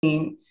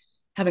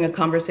having a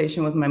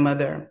conversation with my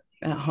mother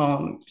at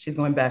home. She's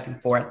going back and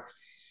forth.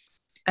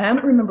 And I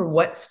don't remember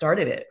what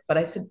started it, but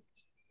I said,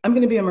 I'm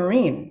going to be a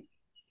Marine.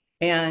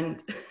 And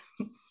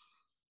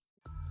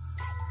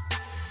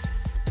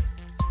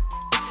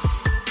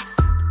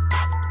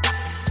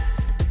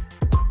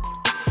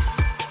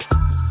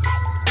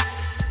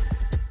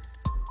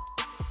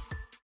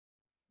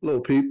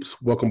Hello,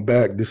 peeps. Welcome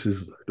back. This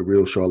is the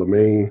real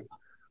Charlemagne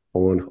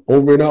on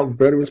Over and Out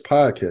Veterans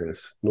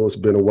Podcast. I know it's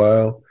been a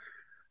while.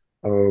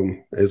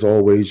 As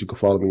always, you can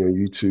follow me on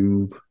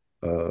YouTube,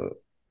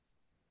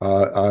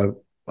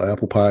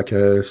 Apple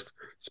Podcast,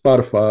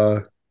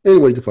 Spotify.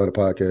 Anywhere you can find a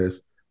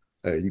podcast,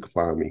 you can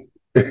find me.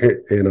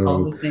 And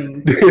all the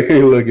things.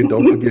 look, and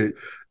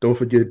don't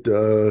forget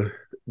to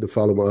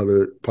follow my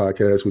other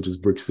podcast, which is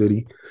Brick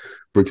City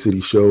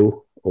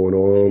Show on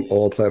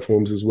all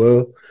platforms as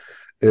well.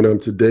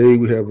 And today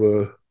we have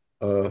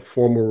a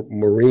former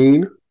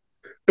Marine.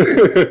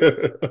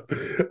 I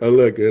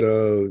look at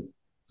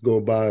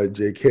going by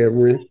Jay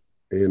Cameron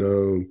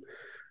and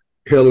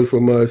hailing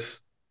from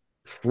us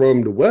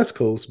from the West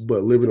Coast,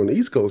 but living on the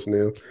East Coast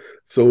now.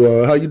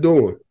 So how you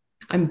doing?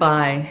 I'm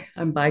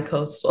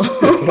bi-coastal.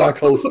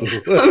 Bi-coastal.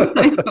 I'm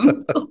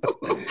bi-coastal.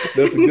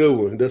 That's a good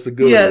one. That's a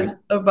good one.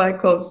 Yes, a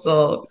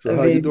bi-coastal. So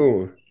how you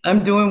doing?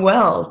 I'm doing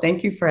well.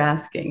 Thank you for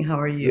asking. How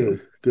are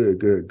you?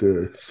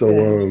 Good.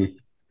 So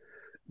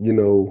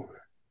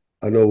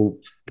I know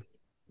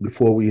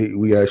before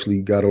we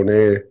actually got on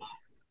air,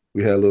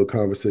 we had a little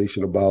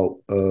conversation about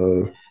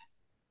the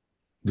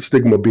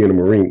stigma of being a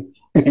Marine.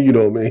 You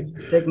know what I mean?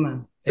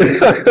 Stigma.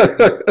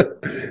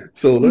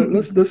 So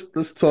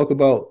let's talk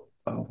about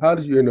how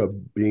did you end up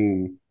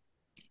being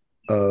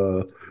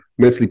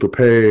mentally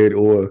prepared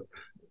or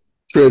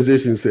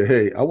transition and say,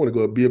 hey, I want to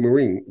go be a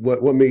Marine.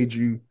 What made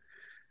you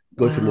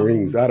go to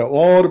Marines out of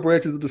all the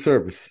branches of the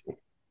service?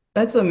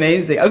 That's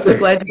amazing. I'm so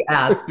glad you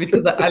asked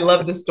because I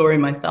love this story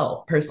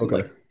myself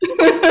personally. Okay.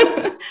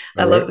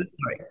 I love this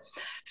story.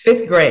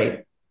 5th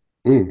grade,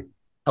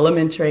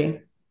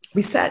 elementary,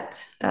 we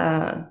set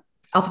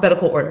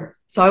alphabetical order.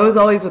 So I was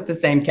always with the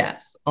same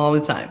cats all the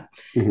time.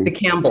 Mm-hmm. The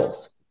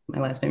Campbells. My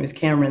last name is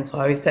Cameron, so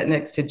I always sat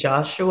next to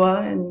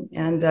Joshua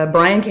and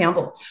Brian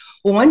Campbell.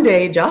 Well, one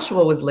day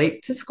Joshua was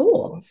late to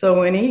school. So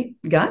when he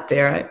got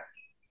there,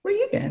 where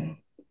you been?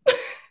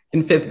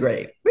 In 5th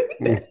grade. Where you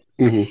been?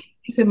 Mm-hmm.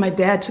 He said, my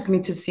dad took me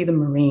to see the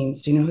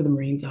Marines. Do you know who the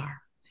Marines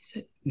are? I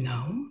said,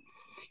 no.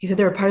 He said,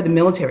 they're a part of the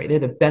military. They're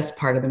the best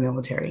part of the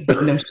military.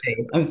 No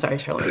shade. I'm sorry,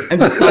 Charlotte. I'm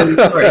just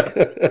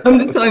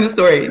telling the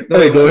story.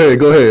 Hey, go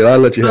ahead. I'll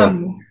let you have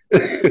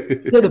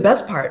they're the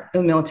best part of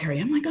the military.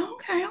 I'm like, oh,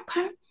 okay.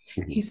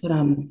 Mm-hmm. He said,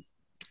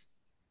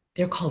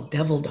 they're called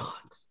devil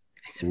dogs.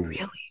 I said,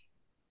 really?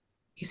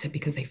 He said,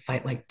 because they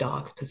fight like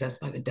dogs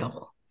possessed by the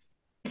devil.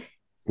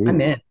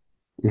 I'm in.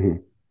 Mm-hmm.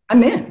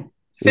 I'm in.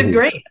 5th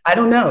grade. I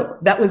don't know.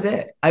 That was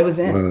it. I was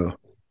in.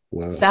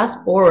 Wow.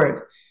 Fast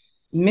forward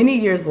many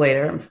years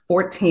later, I'm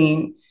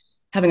 14,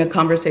 having a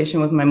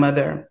conversation with my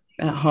mother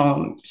at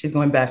home. She's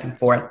going back and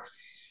forth.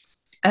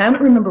 And I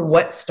don't remember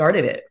what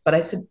started it, but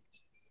I said,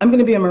 I'm going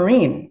to be a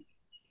Marine.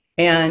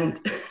 And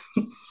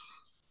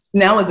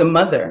now as a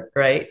mother,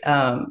 right,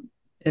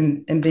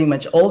 and being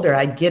much older,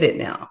 I get it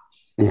now.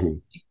 Mm-hmm.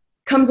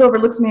 Comes over,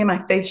 looks me in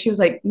my face. She was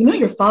like, you know,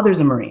 your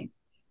father's a Marine.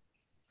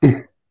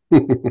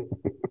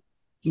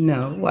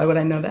 No, why would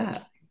I know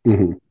that?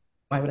 Mm-hmm.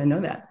 Why would I know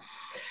that?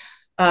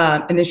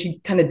 And then she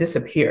kind of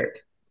disappeared.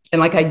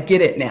 And like, I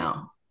get it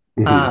now.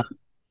 Mm-hmm.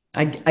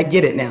 I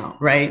get it now,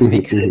 right? Mm-hmm.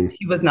 Because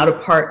he was not a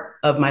part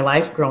of my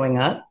life growing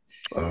up.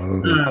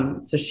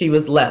 So she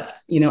was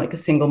left, like a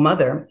single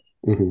mother.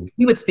 Mm-hmm.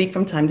 We would speak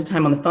from time to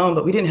time on the phone,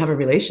 but we didn't have a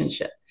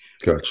relationship.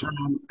 Gotcha.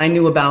 I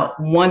knew about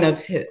one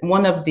of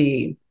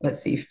the,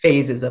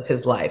 phases of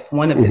his life,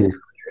 one of his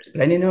careers,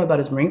 but I didn't know about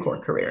his Marine Corps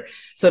career.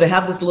 So to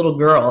have this little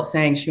girl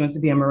saying she wants to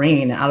be a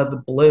Marine out of the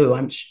blue,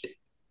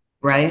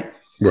 right?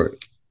 Right.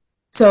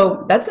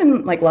 So that's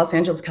in like Los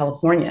Angeles,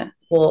 California.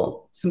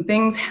 Well, some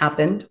things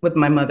happened with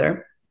my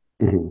mother.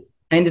 Mm-hmm.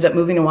 I ended up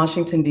moving to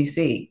Washington,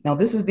 D.C. Now,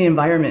 this is the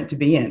environment to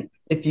be in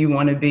if you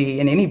want to be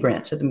in any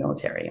branch of the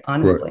military,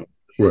 honestly.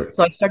 Right.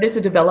 So I started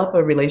to develop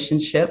a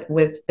relationship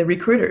with the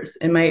recruiters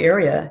in my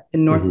area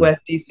in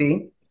Northwest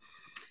D.C.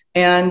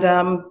 And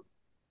I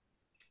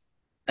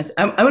said,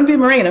 I'm going to be a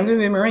Marine. I'm going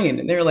to be a Marine.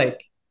 And they were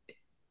like,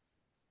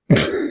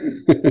 of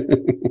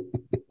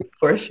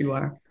course you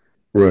are.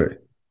 Right.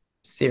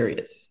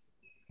 Serious.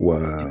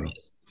 Wow.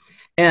 Serious.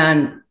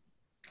 And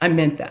I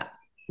meant that.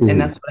 Mm-hmm. And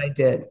that's what I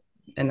did.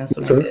 And that's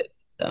what I did.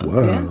 So,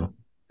 wow.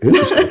 Yeah.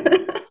 Interesting.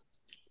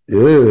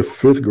 Yeah,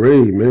 5th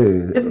grade,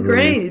 man. 5th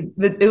grade.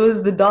 It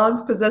was the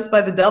dogs possessed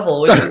by the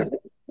devil, which is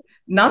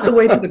not the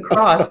way to the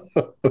cross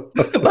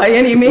by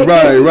any means.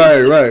 Right.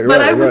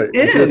 But I was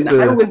in.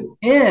 I was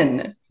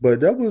in. But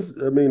that's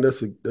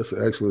an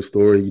excellent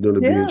story, to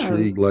be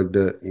intrigued like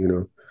that,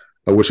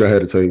 I wish I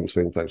had to tell you the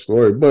same type of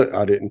story, but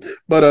I didn't.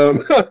 But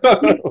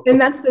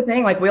and that's the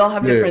thing, like we all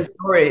have different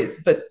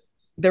stories, but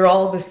they're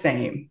all the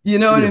same. You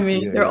know what I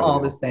mean? Yeah, They're yeah, all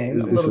yeah. the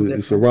same, a little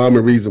It's a different. rhyme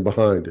and reason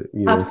behind it,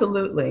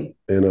 Absolutely.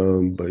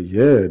 And but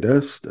yeah,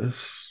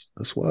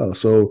 that's wild.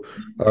 So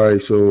all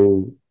right,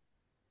 so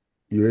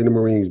you're in the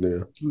Marines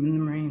now. I'm in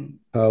the Marine.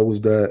 How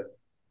was that?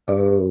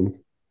 Um,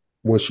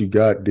 once you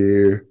got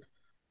there,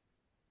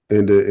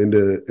 and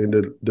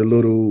the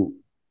little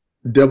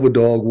devil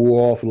dog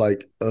wore off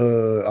like,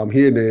 I'm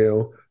here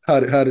now. How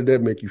did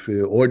that make you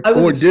feel? I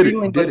was Or did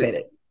extremely it? Did it?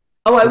 motivated.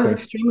 Oh, I was Okay.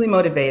 extremely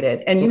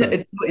motivated. And, Okay.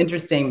 it's so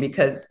interesting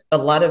because a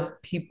lot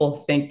of people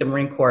think the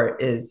Marine Corps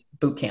is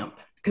boot camp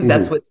because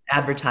that's Hmm. what's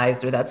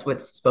advertised or that's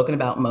what's spoken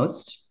about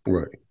most,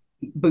 Right.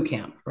 boot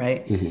camp,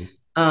 right? Hmm.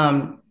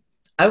 Um,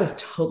 I was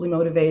totally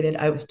motivated.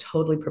 I was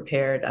totally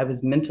prepared. I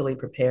was mentally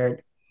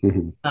prepared.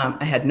 Hmm.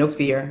 I had no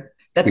fear.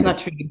 That's Okay. not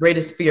true. The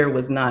greatest fear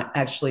was not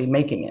actually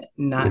making it,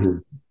 not, Hmm.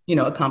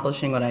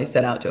 accomplishing what I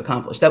set out to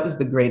accomplish. That was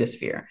the greatest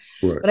fear.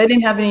 Right. But I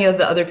didn't have any of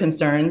the other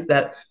concerns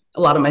that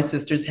a lot of my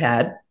sisters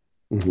had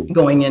Hmm.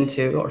 going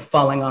into or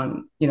falling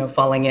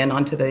in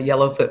onto the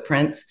yellow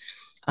footprints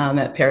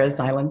at Paris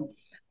Island.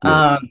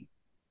 Right. Um,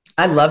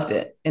 I loved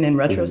it. And in Hmm.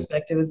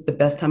 retrospect, it was the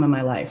best time of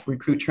my life,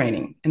 recruit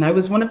training. And I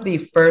was one of the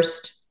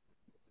first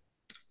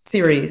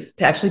series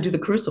to actually do the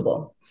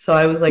Crucible. So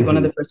I was like one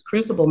of Hmm. the first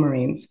Crucible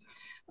Marines.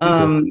 Okay.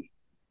 Um,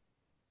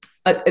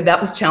 that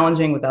was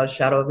challenging without a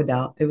shadow of a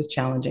doubt. It was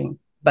challenging,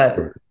 but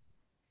Right.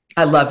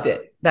 I loved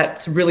it.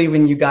 That's really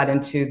when you got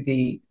into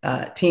the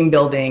team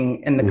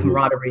building and the Hmm.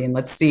 camaraderie. And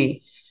let's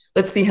see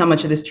how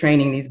much of this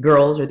training these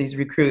girls or these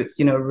recruits,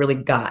 really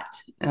got.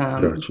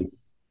 Got you.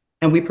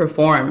 And we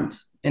performed,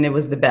 and it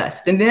was the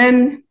best. And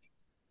then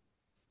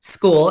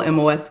school,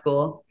 MOS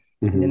school,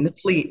 and Hmm. then the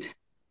fleet,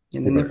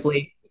 and then the Right.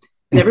 fleet.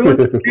 And everyone's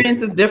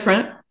experience is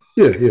different.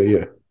 Yeah. Yeah.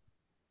 Yeah.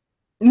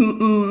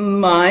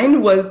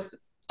 Mine was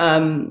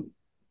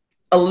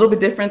a little bit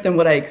different than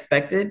what I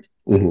expected,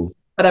 Hmm.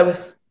 but I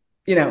was,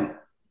 you know,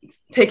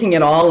 taking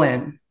it all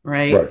in,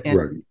 right? Right. And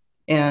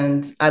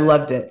Right. I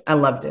loved it. I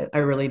loved it. I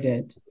really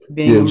did.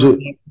 Being Yeah. a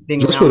Marine, being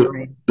Just for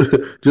around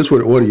Marines. just for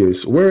the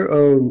audience, where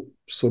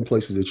some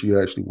places that you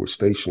actually were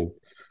stationed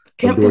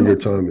Camp during your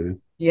Pendleton. time in? Okay.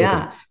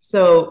 Yeah.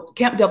 So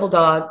Camp Devil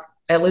Dog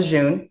at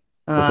Lejeune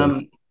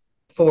Okay.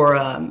 for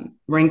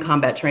Marine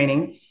combat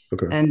training.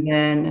 Okay. And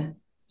then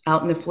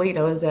out in the fleet,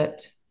 I was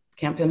at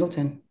Camp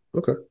Pendleton.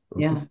 Okay. Okay.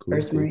 Yeah. Cool.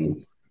 First Cool. Cool.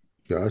 Marines.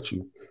 Got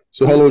you.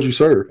 So how Yeah. long did you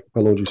serve?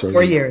 How long did you serve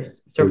Four in? years.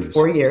 4 Served years.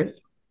 4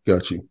 years.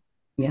 Got you.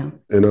 Yeah.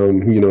 And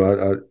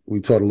we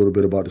talked a little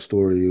bit about the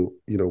story,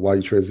 why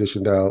you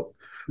transitioned out.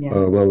 Yeah. I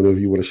don't know if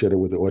you want to share that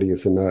with the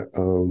audience or not.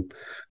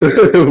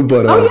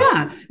 But Oh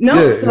yeah.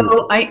 No, yeah.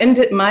 so I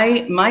ended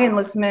my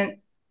enlistment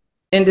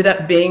ended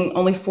up being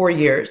only 4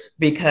 years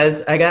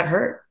because I got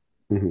hurt.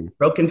 Hmm.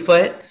 Broken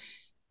foot.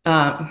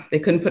 They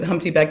couldn't put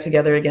Humpty back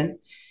together again.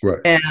 Right.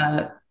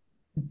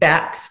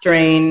 Back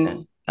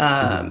strain,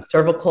 Hmm.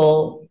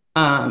 cervical,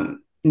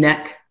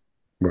 neck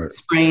Right.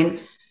 sprain.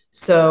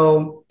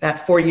 So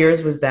that 4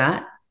 years was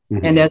that.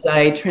 And Hmm. as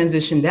I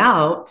transitioned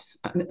out,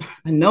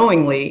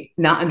 unknowingly,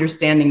 not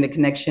understanding the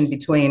connection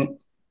between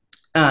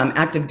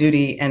active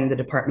duty and the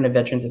Department of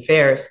Veterans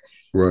Affairs,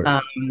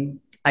 Right.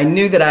 I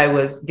knew that I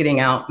was getting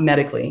out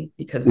medically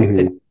because they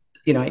could,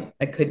 Hmm.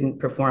 I couldn't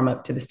perform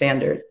up to the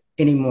standard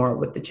anymore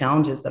with the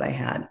challenges that I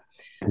had.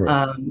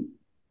 Right.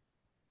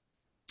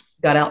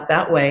 Got out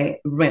that way,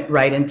 went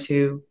right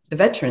into the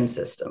veteran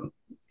system.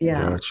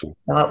 Yeah, Got you.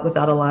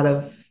 without a lot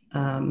of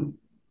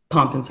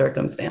pomp and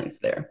circumstance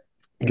there.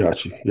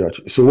 Got you. Got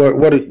you. So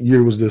what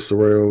year was this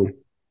around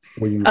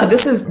when you?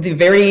 This is the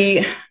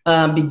very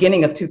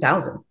beginning of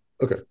 2000.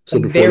 Okay. So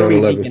The before very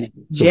 9/11. beginning,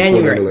 So before nine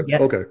January. eleven. Yeah,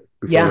 Okay.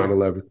 Before yeah,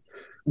 9/11.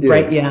 Yeah.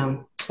 right. Yeah,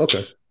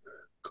 Okay.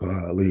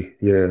 Golly.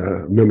 Yeah. I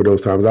remember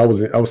those times. I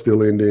was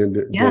still in there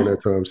during yeah.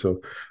 that time.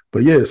 So,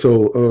 but yeah.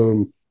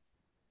 So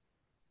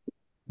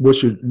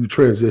once you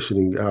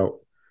transitioning out,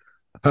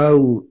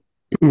 how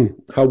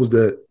how was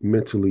that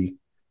mentally?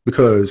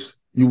 Because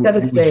you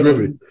was driven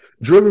Devastating.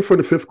 driven from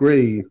the fifth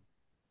grade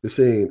to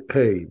saying,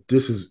 "Hey,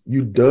 this is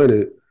you've done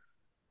it."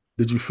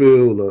 Did you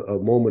feel a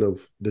moment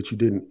of that you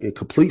didn't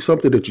complete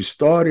something that you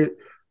started?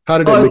 How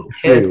did Oh, that I make was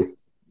you feel?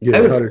 pissed. I Yeah.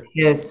 How was did?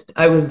 pissed.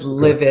 I was Okay.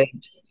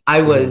 livid.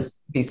 I Hmm.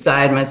 was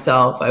beside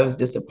myself. I was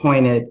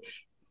disappointed.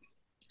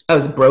 I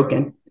was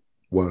broken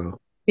Wow.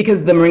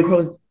 because the Marine Corps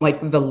was like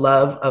the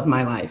love of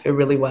my life. It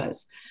really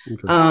was.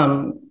 Okay.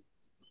 Um,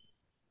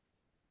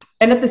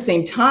 and at the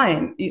same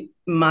time,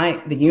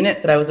 the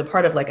unit that I was a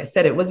part of, like I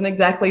said, it wasn't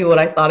exactly what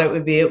I thought it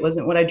would be. It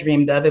wasn't what I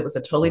dreamed of. It was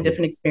a totally Hmm.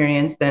 different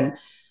experience than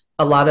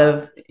a lot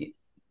of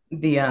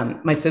the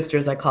my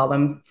sisters, I call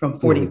them, from Hmm.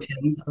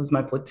 4010. That was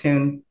my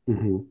platoon,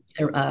 Hmm.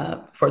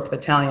 4th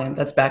Battalion.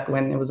 That's back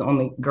when it was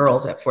only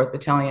girls at 4th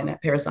Battalion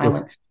at Paris Okay.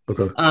 Island.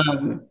 Okay.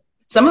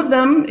 Some of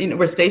them,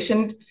 were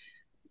stationed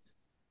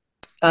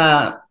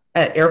uh,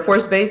 at Air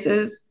Force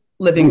bases,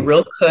 living Mm.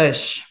 real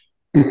cush.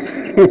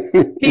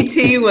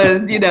 PT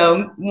was,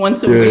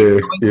 once a week Yeah.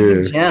 going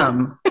to the Yeah.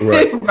 gym,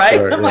 Right. right?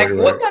 Right. I'm Right. like,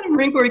 what Right. kind of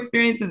Marine Corps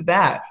experience is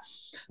that?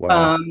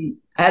 Wow.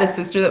 I had a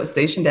sister that was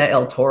stationed at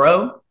El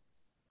Toro.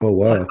 Oh Talk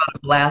wow. about a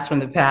blast from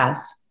the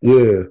past.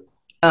 Yeah.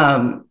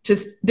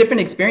 just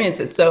different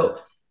experiences. So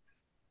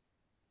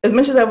as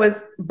much as I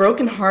was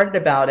brokenhearted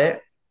about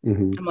it,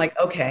 I'm like,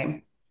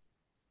 okay,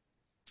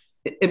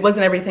 it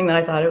wasn't everything that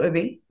I thought it would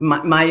be,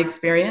 my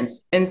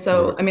experience. And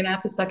so, Right. I mean, I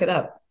have to suck it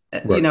up.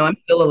 Right. I'm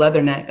still a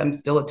leatherneck. I'm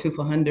still a 2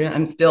 400.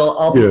 I'm still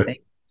all these Yeah. things.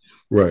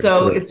 Right.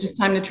 So Right. it's just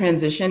time to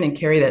transition and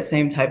carry that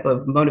same type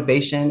of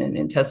motivation and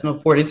intestinal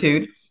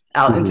fortitude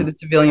out into the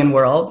civilian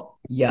world.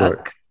 Right.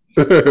 Yuck.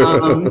 I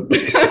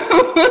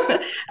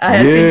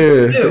had things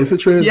to Yeah, it's do. a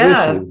Yeah,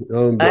 transition. I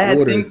The had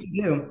order, things to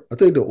do. I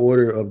think the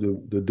order of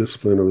the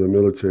discipline of the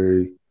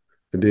military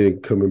and then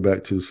coming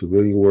back to the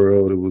civilian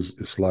world,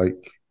 it's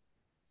like,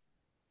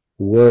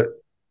 what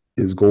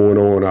is going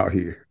on out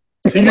here?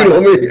 You know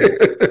Twilight, what I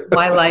mean?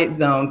 Twilight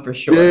Zone for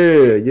sure.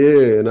 Yeah,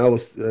 yeah. And I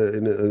was, I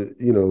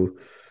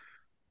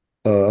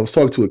was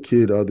talking to a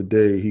kid the other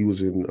day. He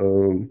was in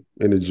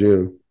the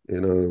gym,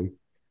 and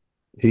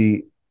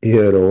he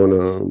had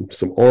on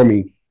some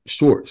army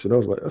shorts, and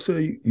I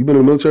said, you been in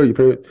the military? Your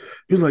parent?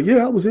 He was like,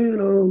 yeah,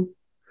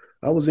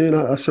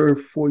 I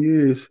served 4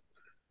 years.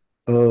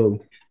 Um,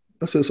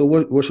 I said, so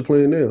what's your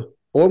plan now?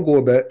 Oh, I'm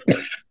going back.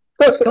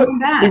 Going he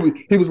back. was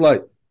he was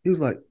like he was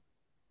like,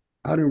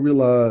 I didn't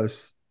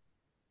realize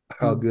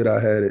how Mm. good I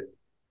had it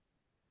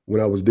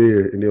when I was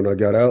there, and then when I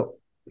got out,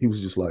 he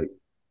was just like,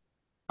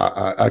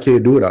 I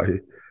can't do it out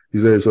here. He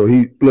said, so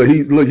he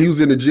was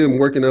in the gym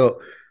working out,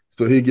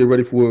 so he'd get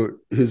ready for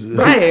his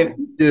Right.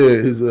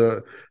 his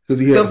because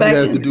Go he back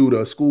has to in. do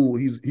the school.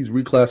 He's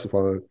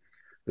reclassifying.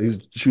 He's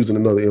choosing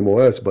another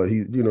MOS, but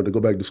he to go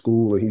back to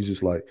school, and he's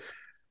just like,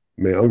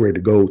 man, I'm ready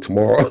to go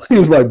tomorrow. He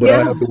was like, but I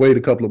Yeah. have to wait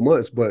a couple of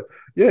months. But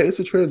yeah, it's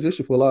a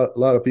transition for a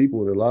lot of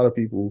people, and a lot of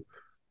people,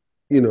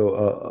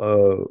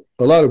 a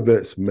lot of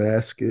vets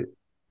mask it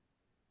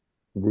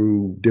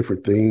through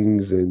different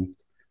things and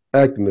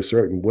act in a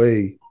certain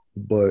way.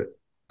 But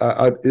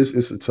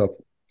it's a tough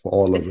for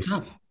all of It's us.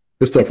 tough.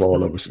 It's tough It's for all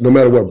tough. of us, no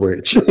matter what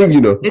branch.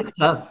 you know. It's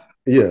tough.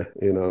 Yeah,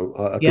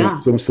 I think Yeah.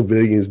 some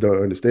civilians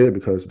don't understand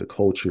because of the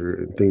culture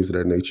and things of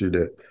that nature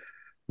that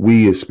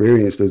we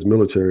experienced as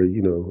military.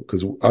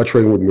 Because I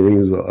trained with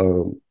Marines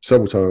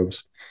several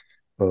times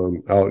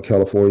out in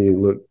California.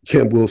 Look,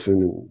 Camp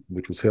Wilson,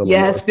 which was hell on earth,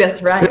 Yes,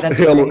 that's right. That's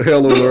right.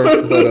 hell on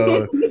earth,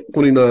 but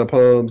 29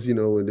 Palms, and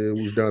then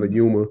we was down at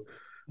Yuma.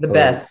 The Um,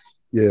 best.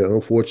 yeah,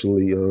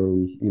 unfortunately,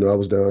 I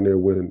was down there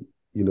when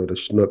the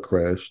Chinook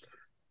crashed.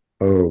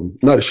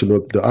 Not the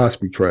Chinook, the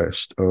Osprey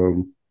crashed.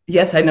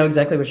 Yes, I know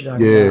exactly what you're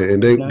talking Yeah, about.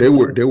 and I they know they were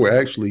exactly. they were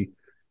actually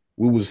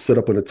we was set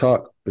up in the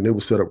top, and they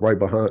were set up right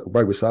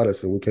beside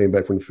us, and we came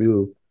back from the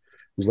field. It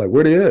was like,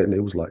 where they at? And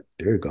it was like,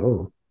 they're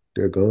gone.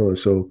 They're gone.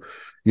 So,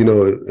 and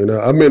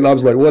I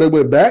was like, well, they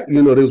went back.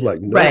 They was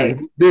like, no, Right.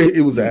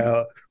 it was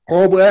a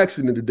horrible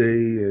accident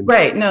today, and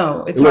Right.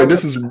 No, it's look, hard to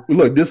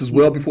this is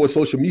well before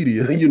social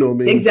media. You know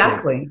what I mean? So,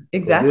 exactly. but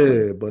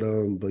Exactly. yeah, but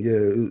yeah,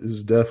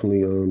 it's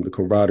definitely the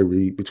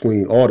camaraderie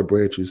between all the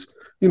branches.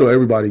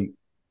 Everybody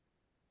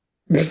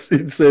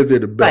it says they're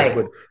the best,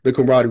 Right. but the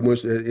camaraderie,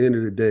 once at the end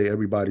of the day,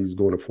 everybody's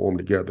going to form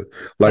together,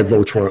 like That's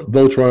Voltron,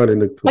 exactly Voltron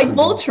and the like complete,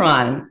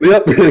 Voltron.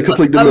 yep,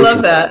 complete I love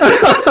dimension. that.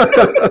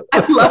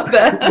 I love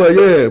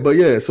that. But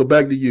yeah. So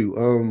back to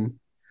you.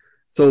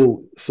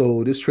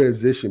 So this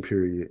transition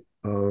period,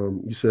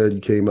 you said you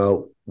came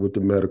out with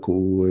the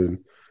medical and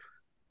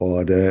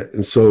all that,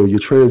 and so you're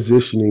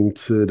transitioning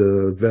to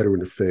the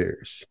veteran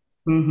affairs.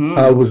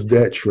 How Hmm. was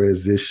that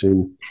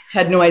transition?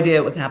 Had no idea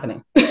it was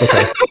happening.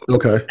 Okay,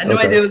 okay, Had no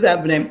okay, idea it was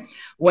happening.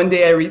 One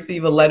day I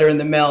receive a letter in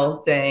the mail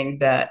saying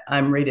that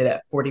I'm rated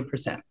at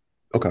 40%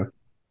 okay.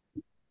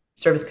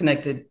 service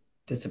connected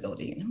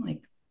disability. And I'm like,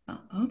 oh,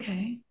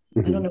 okay.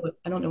 Hmm. I don't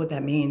know what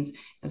that means.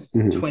 I was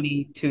Hmm.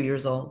 22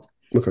 years old.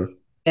 Okay.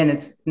 And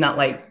it's not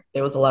like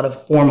there was a lot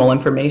of formal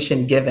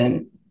information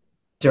given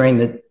during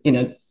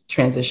the,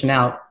 transition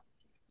out.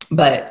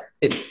 But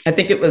I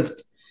think it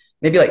was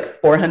maybe like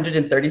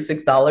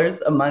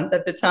 $436 a month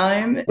at the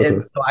time. And Okay.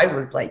 so I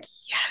was like,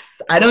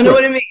 yes, I don't know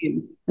Right. what it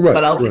means, Right.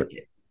 but I'll Right. take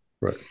it.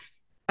 Right.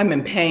 I'm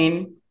in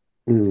pain.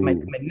 My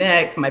Mm.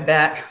 neck, my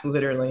back,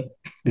 literally,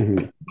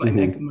 Hmm. my Hmm.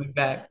 neck and my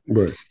back,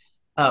 Right.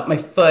 my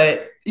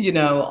foot,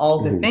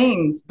 all the Hmm.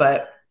 things.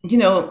 But,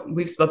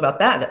 we've spoke about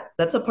that.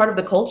 That's a part of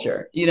the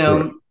culture.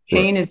 Right. Right.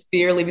 Pain is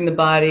fear leaving the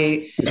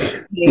body.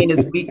 Pain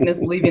is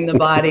weakness leaving the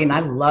body. And I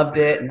loved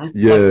it and I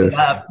sucked it Yes.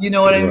 up. You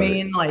know what I Right.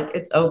 mean? Like,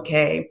 it's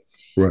okay.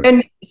 Right.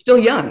 And still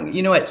young,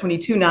 at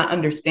 22, not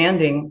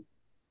understanding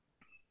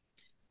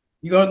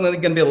you're only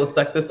going to be able to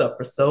suck this up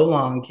for so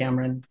long,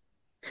 Cameron.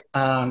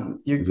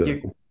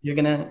 Exactly. You're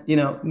gonna,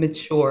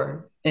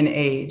 mature in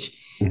age,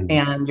 Hmm.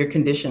 and your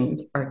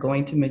conditions are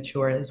going to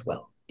mature as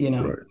well.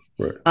 Right.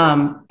 Right.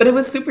 But it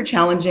was super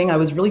challenging. I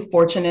was really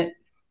fortunate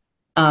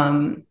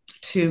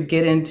to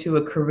get into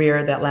a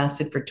career that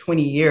lasted for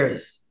 20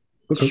 years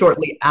Okay.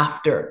 shortly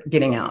after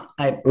getting out.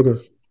 Okay.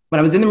 When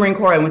I was in the Marine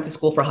Corps, I went to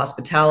school for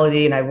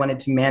hospitality and I wanted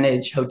to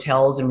manage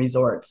hotels and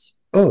resorts.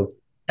 Oh.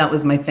 That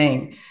was my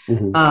thing.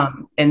 Hmm.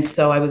 And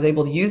so I was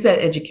able to use that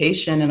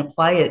education and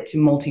apply it to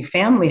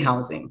multifamily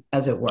housing,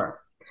 as it were.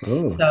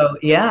 Oh, So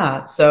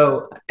yeah,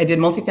 so I did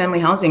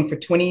multifamily housing for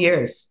 20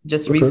 years.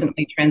 Just okay.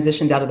 recently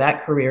transitioned out of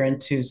that career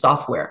into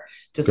software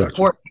to Gotcha.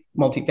 support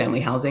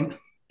multifamily housing,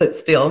 but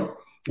still.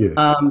 Yeah.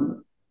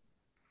 Um,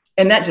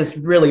 and that just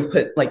really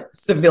put like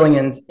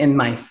civilians in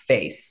my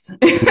face.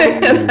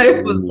 And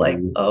I was like,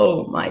 Mm.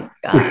 oh my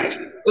gosh,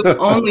 if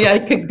only I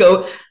could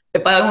go,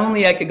 if I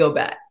only I could go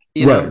back,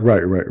 Right,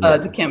 right, right,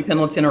 right. to Camp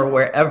Pendleton or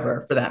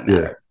wherever for that Yeah,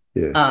 matter.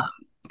 yeah.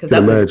 Because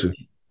Can that was imagine.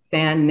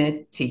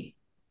 insanity.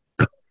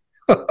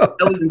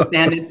 That was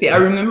insanity. I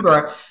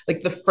remember like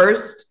the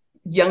first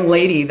young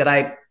lady that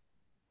I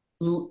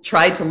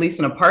tried to lease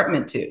an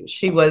apartment to,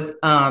 she was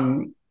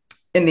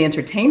in the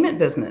entertainment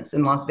business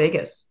in Las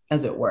Vegas,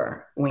 as it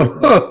were. Wink,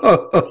 wink.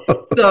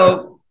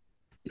 So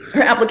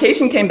her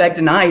application came back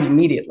denied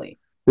immediately.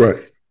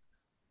 Right.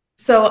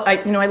 So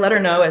I let her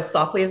know as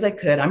softly as I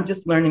could. I'm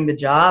just learning the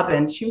job,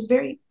 and she was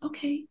very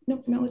okay.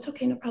 No, no, it's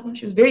okay, no problem.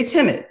 She was very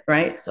timid,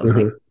 right? So I was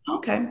Uh-huh. like,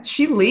 okay.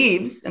 She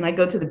leaves, and I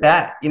go to the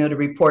back, to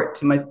report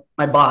to my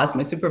boss,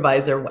 my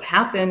supervisor, what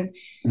happened.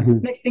 Hmm.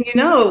 Next thing you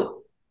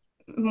know,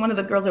 one of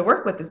the girls I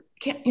work with is,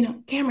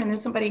 Cameron,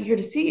 there's somebody here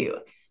to see you.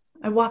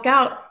 I walk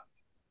out.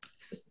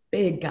 It's this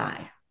big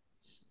guy,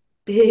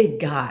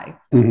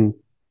 Hmm.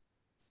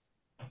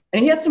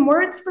 and he had some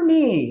words for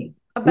me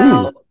Mm.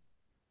 about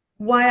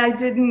why I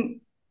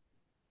didn't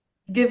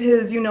give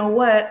his,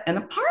 what, an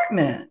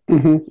apartment.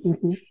 Hmm.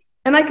 Hmm.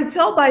 And I could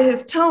tell by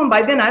his tone,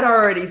 by then I'd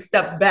already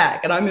stepped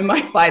back and I'm in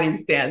my fighting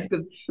stance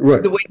because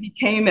Right. the way he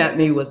came at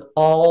me was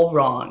all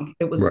wrong.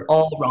 It was Right.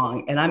 all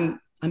wrong. And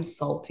I'm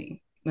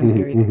salty. I'm Hmm.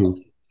 very Hmm.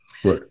 salty.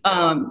 Right.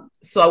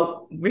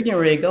 So we're getting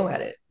ready to go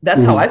at it.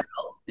 That's how Hmm. I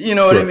felt. You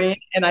know what I Right. mean?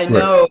 And I Right.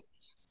 know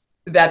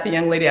that the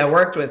young lady I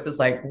worked with is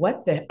like,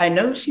 what the? I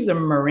know she's a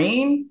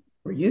Marine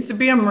or used to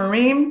be a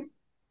Marine,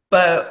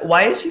 but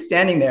why is she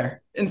standing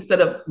there instead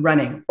of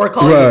running or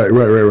calling me? Right.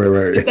 Right.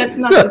 Right. If Right. that's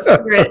not the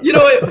spirit,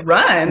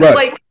 run. Right.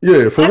 Like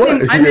Yeah. For what?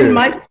 I'm in Yeah.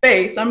 my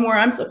space. I'm where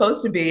I'm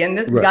supposed to be. And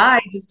this Right.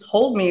 guy just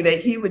told me that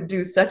he would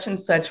do such and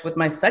such with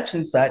my such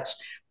and such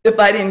if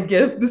I didn't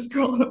give this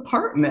girl an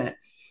apartment.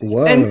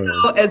 And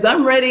Wow. so as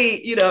I'm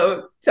ready,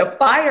 to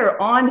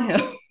fire on him,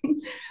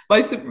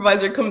 my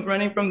supervisor comes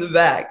running from the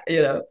back,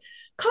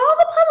 call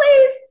the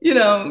police,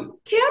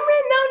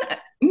 Cameron, no,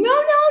 no,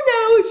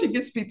 no, no. She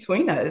gets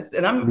between us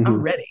and I'm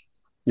Hmm. ready.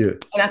 Yeah.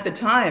 And at the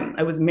time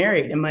I was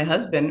married and my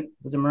husband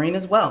was a Marine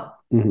as well.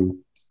 Hmm.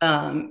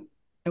 And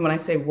when I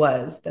say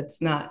was, that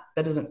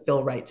doesn't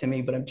feel right to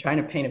me, but I'm trying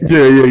to paint a Yeah.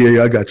 picture. Yeah. Yeah.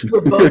 Yeah. I got you.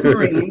 We're both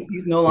Marines.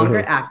 He's no longer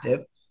Uh-huh.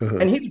 active. Uh-huh.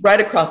 And he's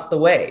right across the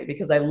way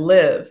because I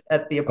live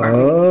at the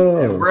apartment at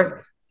Oh,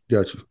 work.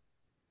 got you.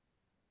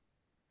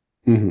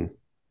 Hmm.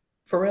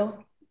 For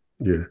real?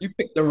 Yeah. You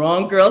picked the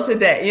wrong girl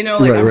today.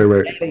 Like Right. I'm Right.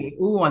 Right. ready.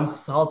 Ooh, I'm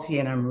salty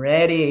and I'm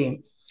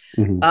ready.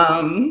 Hmm.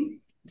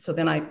 So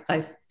then I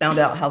found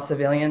out how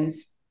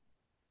civilians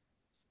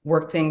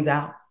work things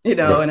out, Right. in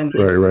a Right.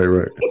 nice Right.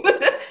 Right.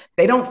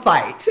 they don't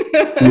fight.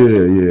 Yeah. Yeah.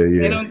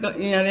 They Yeah. don't go,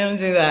 they don't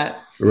do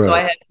that. So I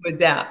Right. had to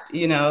adapt,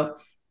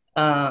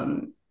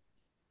 Um,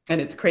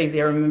 and it's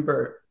crazy. I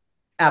remember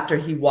after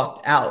he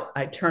walked out,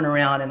 I turn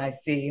around and I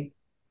see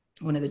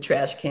one of the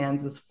trash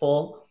cans is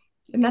full.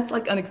 And that's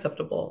like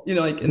unacceptable,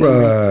 like in the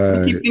Marine.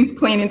 You keep Right. things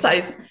clean and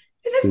tight.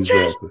 This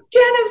trash Exactly.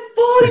 can is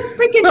full. You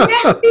freaking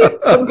nasty.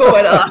 I'm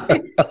going up.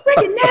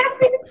 Freaking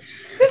nasty.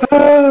 This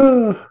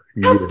Ah,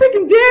 how yeah.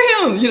 freaking dare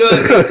him? You know what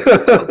I mean? I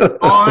was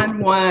on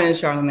one,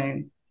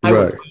 Charlemagne. I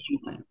was Right. on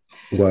one.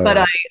 But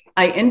Wow.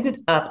 I ended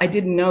up, I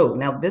didn't know.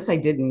 Now, this I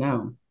didn't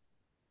know.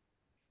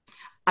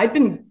 I'd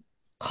been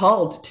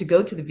called to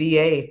go to the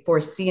VA for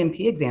a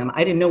CMP exam.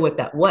 I didn't know what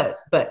that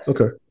was, but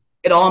Okay.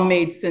 it all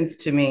made sense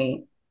to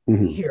me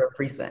Hmm. here of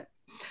recent.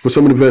 For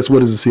some of the vets,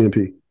 what is a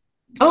CMP?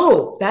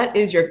 Oh, that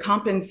is your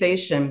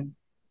compensation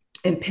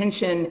and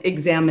pension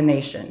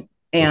examination.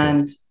 Okay.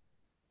 And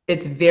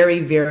it's very,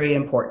 very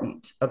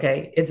important.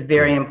 Okay. It's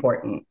very Okay.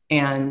 important.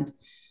 And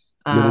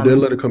Now, did that um,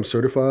 letter come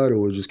certified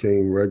or it just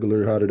came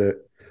regular? How did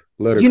that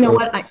letter you know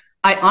come? what?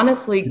 I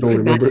honestly You don't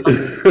could not remember? tell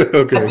you. At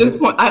Okay. this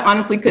point, I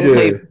honestly couldn't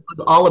tell you. Yeah. It was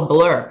all a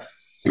blur.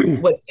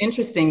 What's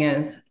interesting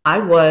is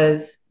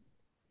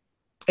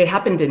it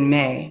happened in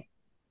May.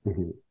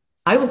 Hmm.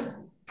 I was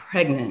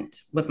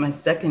pregnant with my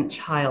second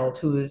child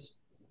who was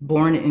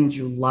born in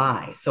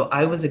July. So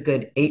I was a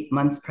good 8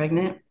 months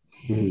pregnant.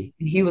 Hmm. And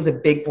he was a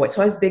big boy.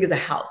 So I was big as a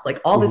house. Like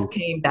all this Hmm.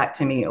 came back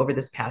to me over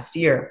this past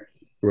year.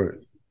 Right.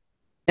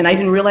 And I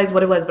didn't realize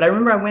what it was, but I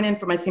remember I went in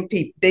for my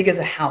CMP, big as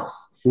a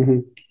house. Hmm.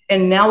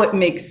 And now it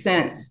makes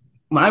sense.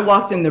 When I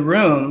walked in the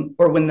room,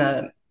 or when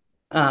the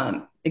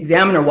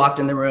examiner walked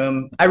in the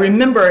room, I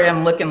remember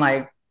him looking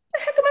like, the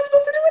heck am I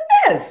supposed to do with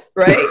this?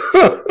 Right?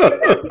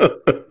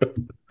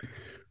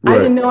 I Right.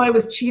 didn't know I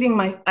was cheating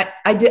I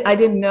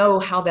didn't know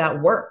how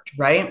that worked,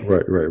 right?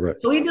 Right. Right. Right.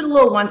 So he did a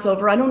little once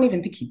over. I don't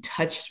even think he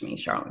touched me,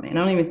 Charlemagne.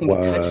 I don't even think he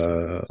touched me.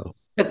 Wow.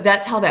 But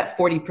that's how that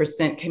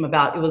 40% came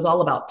about. It was all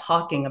about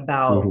talking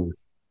about Hmm.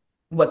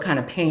 what kind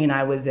of pain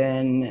I was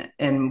in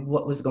and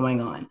what was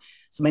going on.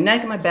 So my neck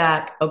and my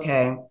back,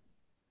 okay.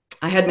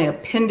 I had my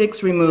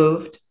appendix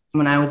removed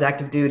when I was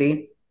active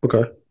duty.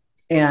 Okay.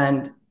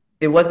 And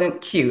It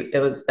wasn't cute. It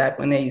was back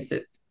when they used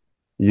to.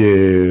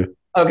 Yeah.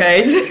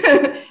 Okay.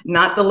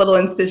 Not the little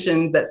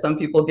incisions that some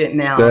people get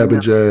now. Stab and No.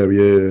 jab.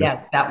 Yeah.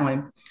 Yes, that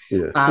one.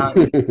 Yeah.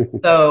 Um,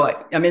 so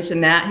I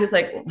mentioned that. He was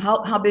like,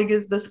 how big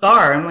is the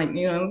scar? I'm like,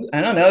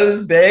 I don't know.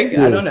 It's big.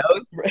 I Yeah. don't know.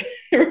 It's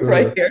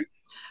right here.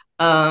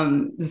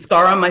 The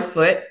scar on my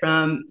foot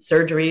from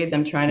surgery,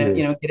 them trying to,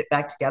 get it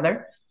back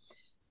together.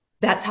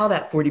 That's how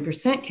that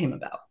 40% came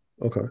about.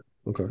 Okay.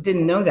 Okay.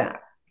 Didn't know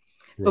that.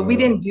 But we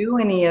didn't do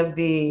any of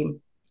the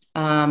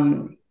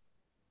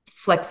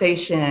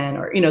flexation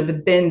or,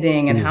 the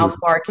bending and how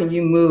far can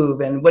you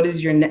move and what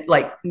is your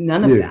like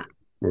none of that.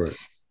 Right.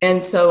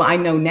 And so I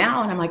know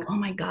now, and I'm like, oh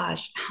my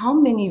gosh, how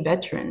many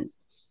veterans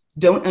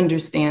don't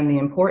understand the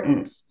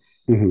importance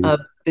of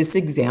this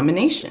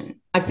examination?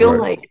 I feel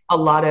like a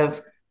lot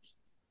of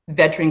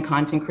veteran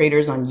content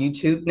creators on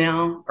YouTube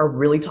now are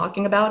really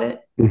talking about it.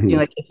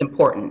 Like it's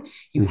important.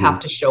 You have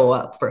to show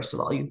up, first of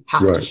all. You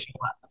have to show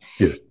up.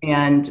 Yeah.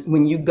 And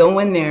when you go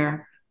in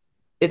there,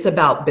 it's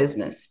about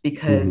business,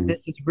 because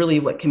this is really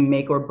what can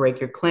make or break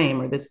your claim,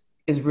 or this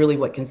is really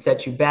what can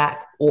set you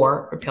back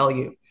or propel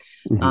you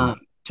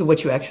to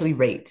what you actually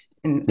rate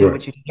and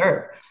what you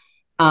deserve.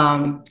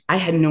 I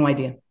had no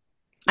idea.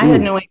 I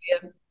had no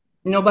idea.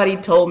 Nobody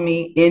told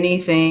me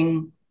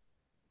anything.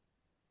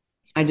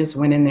 I just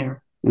went in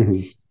there.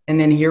 And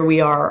then here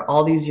we are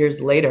all these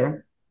years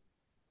later,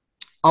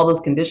 all those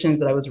conditions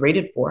that I was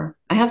rated for,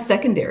 I have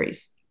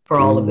secondaries for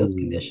all of those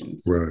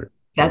conditions. Right.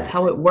 That's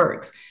how it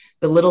works.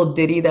 The little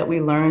ditty that we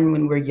learn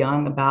when we're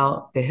young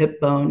about the hip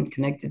bone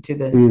connected to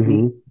the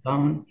knee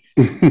bone.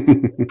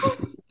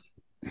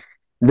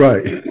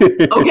 Right.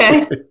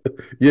 Okay.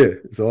 Yeah,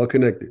 it's all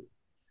connected.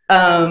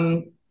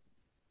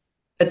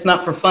 It's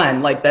not for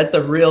fun. Like that's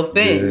a real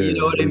thing. Yeah, you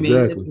know what I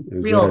exactly, mean? It's a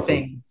real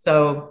thing.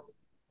 So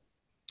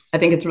I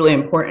think it's really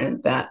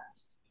important that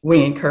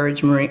we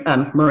encourage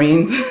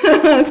Marines,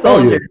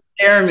 soldiers,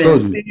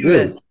 airmen,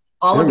 seamen,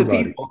 all of the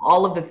people,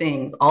 all of the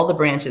things, all the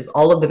branches,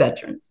 all of the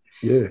veterans,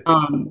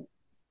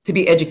 to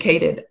be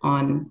educated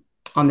on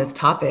this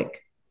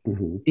topic,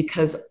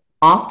 because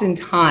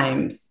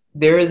oftentimes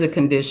there is a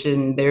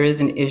condition, there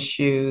is an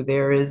issue,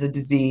 there is a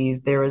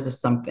disease, there is a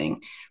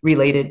something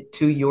related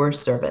to your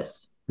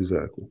service.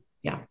 Exactly.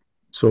 Yeah.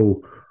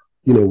 So,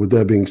 with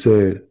that being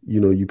said,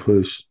 you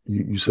push,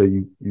 you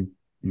say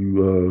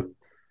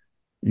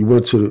you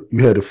went to,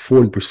 you had a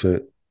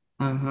 40%.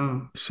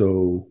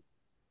 So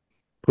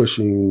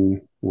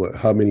pushing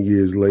how many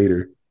years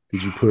later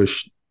did you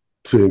push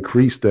to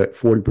increase that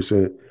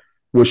 40%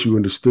 once you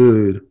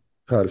understood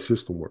how the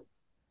system worked?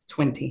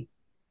 20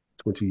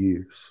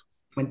 years.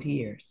 20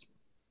 years.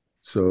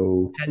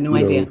 So I had no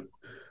idea.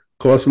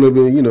 Cost of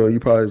living, you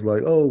probably was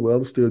like, oh, well,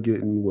 I'm still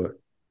getting what?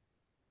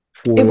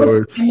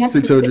 600.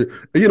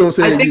 You know what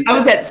I'm saying? I think I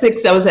was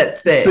at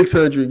 6.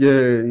 600,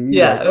 yeah.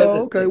 Yeah. Like,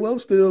 oh, okay. 6. Well,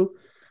 still.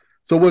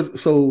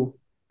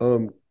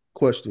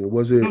 Question,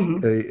 was it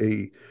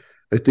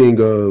a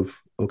thing of,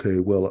 okay,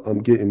 well,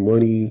 I'm getting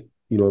money,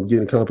 I'm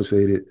getting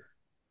compensated,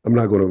 I'm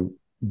not going to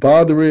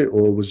bother it,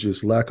 or was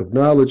just lack of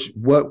knowledge?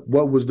 What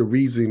was the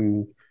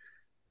reason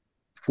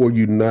for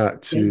you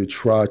not to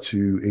try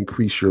to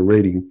increase your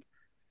rating?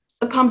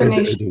 A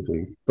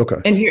combination. Okay.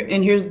 And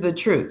here's the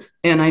truth.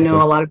 And I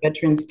know a lot of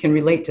veterans can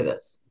relate to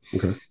this.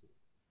 Okay.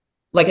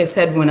 Like I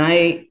said,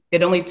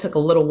 it only took a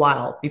little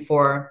while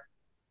before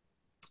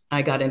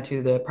I got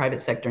into the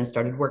private sector and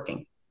started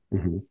working.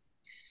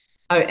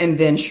 And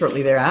then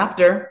shortly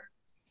thereafter,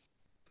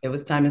 it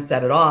was time to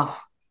set it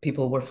off.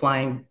 People were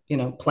flying,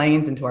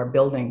 planes into our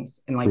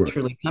buildings and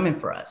truly coming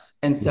for us.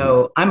 And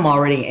so I'm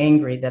already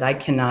angry that I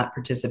cannot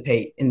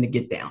participate in the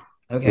get down.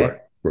 Okay.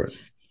 Right.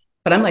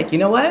 But I'm like, you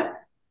know what?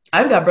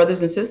 I've got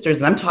brothers and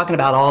sisters, and I'm talking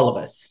about all of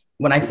us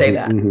when I say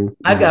that.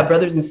 I've got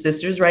brothers and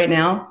sisters right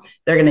now.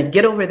 They're going to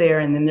get over there,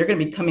 and then they're going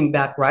to be coming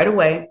back right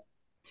away.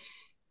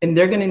 And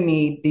they're going to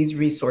need these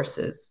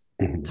resources.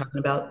 Talking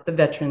about the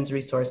veterans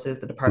resources,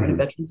 the Department of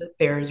Veterans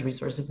Affairs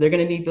resources. They're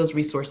going to need those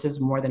resources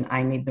more than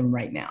I need them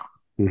right now.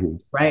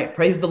 Right?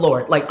 Praise the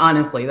Lord. Like,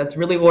 honestly, that's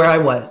really where I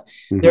was.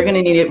 They're going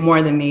to need it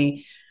more than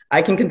me.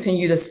 I can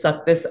continue to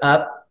suck this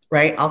up,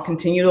 right? I'll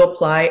continue to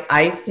apply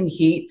ice and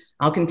heat.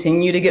 I'll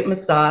continue to get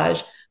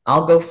massage.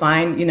 I'll go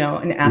find, an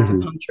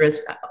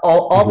acupuncturist,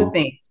 all the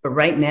things. But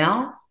right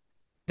now,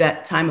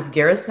 that time of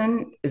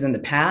garrison is in the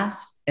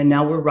past, and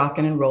now we're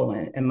rocking and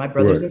rolling. And my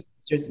brothers and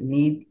sisters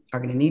are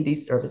going to need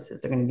these services.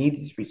 They're going to need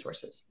these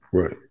resources.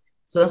 Right.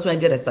 So that's what I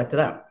did. I sucked it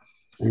up.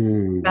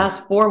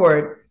 Fast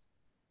forward,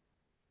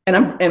 and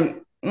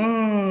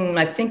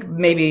I think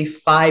maybe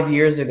 5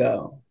 years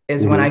ago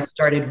is when I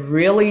started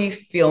really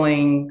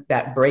feeling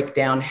that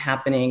breakdown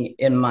happening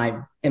in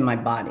my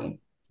body.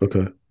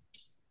 Okay.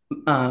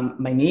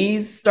 My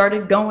knees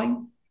started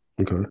going.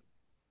 Okay.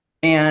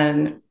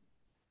 And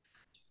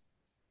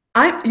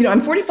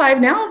I'm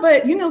 45 now,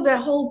 but that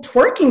whole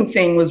twerking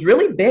thing was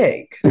really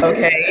big.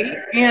 Okay.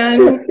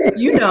 And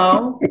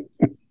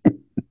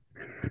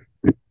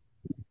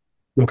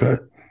okay.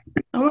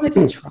 I wanted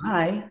to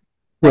try.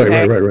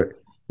 Right.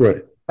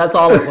 Right. That's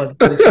all it was.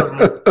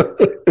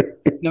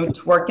 No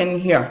twerking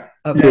here.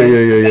 Yeah, Okay. yeah,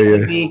 So yeah, I yeah, have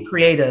yeah. to be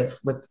creative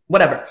with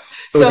whatever.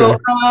 So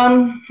Okay.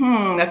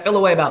 I feel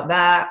a way about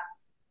that.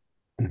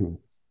 Mhm.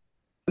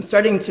 I'm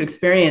starting to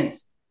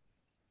experience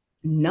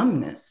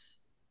numbness,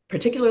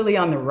 particularly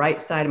on the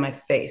right side of my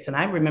face. And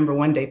I remember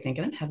one day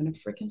thinking, I'm having a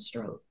freaking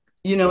stroke.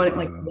 And I'm like,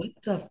 Wow. what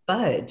the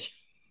fudge?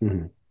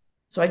 Mhm.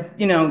 So I,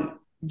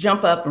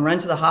 jump up and run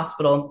to the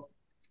hospital.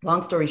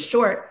 Long story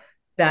short,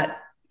 that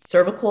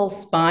cervical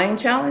spine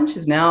challenge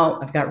is now,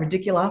 I've got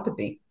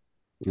radiculopathy.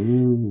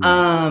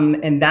 Mm.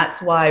 And that's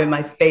why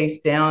my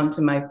face down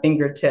to my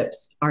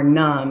fingertips are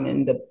numb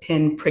and the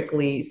pin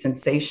prickly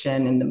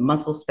sensation and the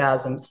muscle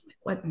spasms.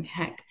 What in the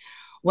heck?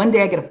 One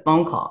day I get a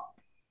phone call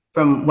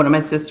from one of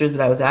my sisters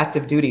that I was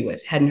active duty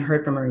with, hadn't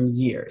heard from her in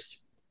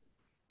years.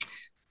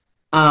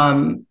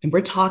 And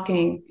we're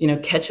talking,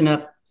 catching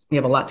up. We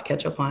have a lot to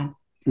catch up on.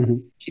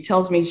 Mhm. She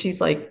tells me she's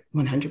like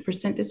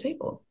 100%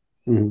 disabled.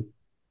 Mhm.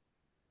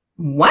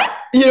 What?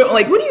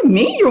 Like, what do you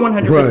mean you're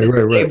Right, 100%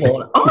 right, right.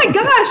 disabled? Oh my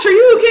gosh, are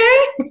you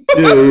Yeah,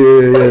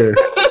 yeah, yeah.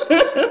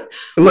 okay?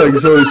 Like,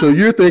 so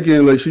you're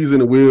thinking like she's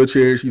in a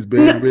wheelchair, she's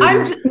No, bedridden.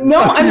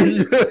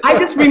 I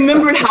just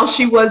remembered how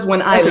she was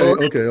when I Okay,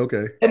 left. okay,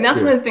 okay. And that's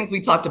Yeah, one of the things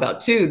we talked about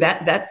too,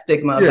 that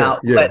stigma yeah, about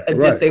yeah. what a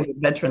Right. disabled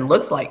veteran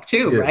looks like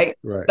too, Yeah, right?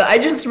 right. But I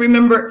just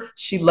remember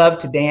she loved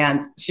to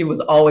dance. She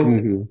was always,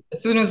 Hmm.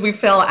 as soon as we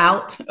fell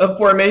out of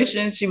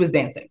formation, she was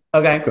dancing.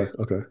 Okay. Okay,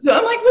 okay. So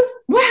I'm like,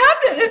 what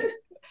happened?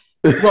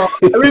 Well,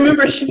 I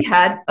remember she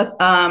had a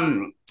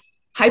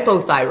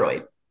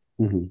hypothyroid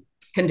Hmm.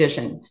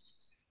 condition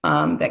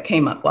that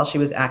came up while she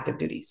was active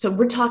duty. So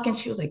we're talking,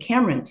 she was like,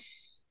 Cameron,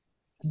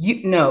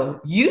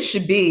 you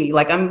should be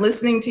like, I'm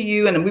listening to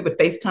you. And we would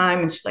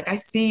FaceTime and she's like, I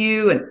see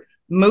you and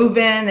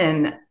moving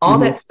and all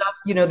Hmm. that stuff,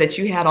 that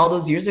you had all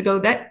those years ago,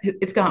 that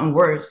it's gotten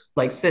worse.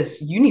 Like,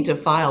 sis, you need to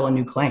file a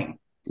new claim.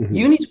 Hmm.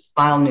 You need to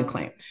file a new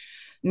claim.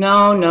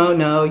 No, no,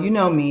 no. You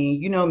know me.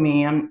 You know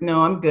me.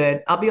 I'm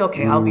good. I'll be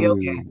okay. I'll be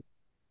okay. Mm.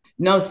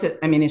 No,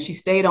 I mean, and she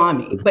stayed on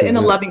me, but Typical in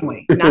a loving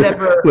way, not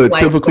ever Look,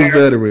 like typical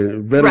where,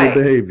 veteran right.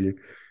 behavior.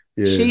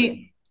 Yeah.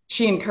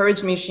 She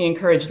encouraged me. She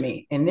encouraged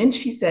me. And then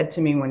she said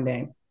to me one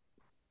day,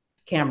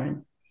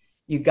 Cameron,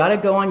 you got to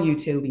go on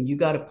YouTube and you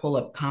got to pull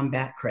up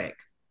Combat Craig.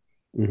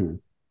 Hmm.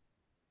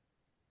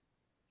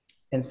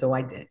 And so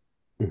I did.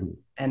 Hmm.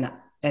 And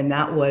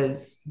that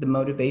was the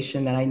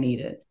motivation that I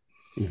needed.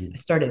 Hmm. I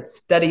started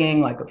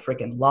studying like a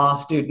freaking law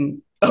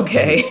student. Hmm.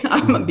 Okay.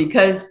 Hmm.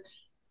 Because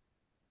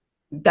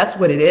that's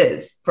what it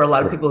is for a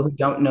lot of Right. people who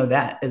don't know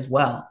that as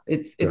well.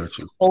 It's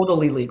Gotcha.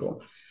 totally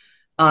legal.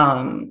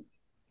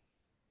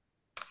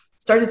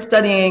 Started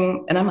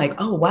studying and I'm like,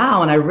 oh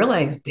wow. And I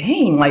realized,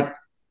 dang, like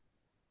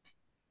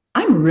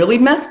I'm really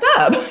messed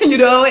up,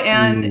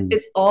 and Mm.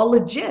 it's all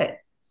legit.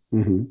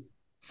 Hmm.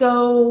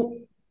 So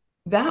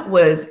that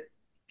was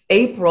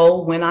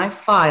April when I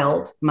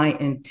filed my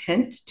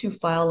intent to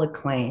file a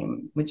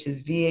claim, which is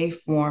VA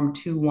Form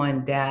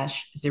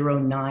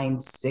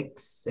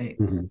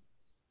 21-0966.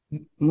 Hmm.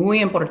 Muy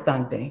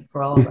importante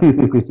for all of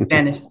our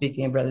Spanish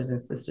speaking brothers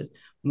and sisters.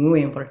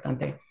 Muy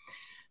importante.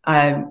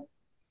 I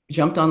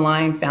jumped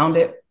online, found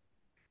it,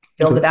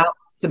 filled Okay. it out,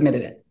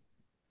 submitted it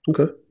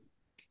Okay.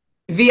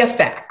 via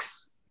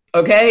fax.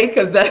 Okay.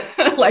 Because that,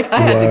 like, I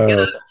had to get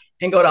Wow. up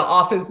and go to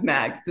Office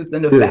Max to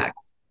send a Yeah. fax.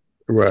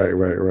 Right,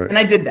 right, right. And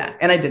I did that.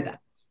 And I did that.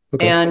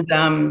 Okay. And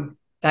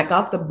that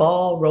got the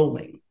ball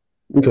rolling.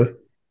 Okay.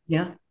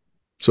 Yeah.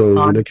 So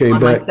when they came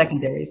On my back,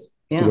 secondaries. so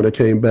Yeah. when they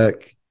came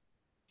back,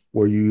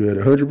 were you at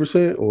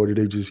 100% or did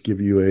they just give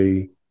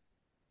you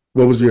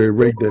what was your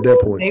rate at that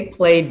point? They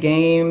played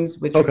games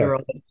with your Okay.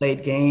 girl. They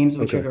played games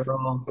with Okay. your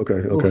girl. Okay.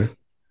 Okay. Oof.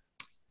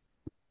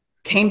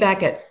 Came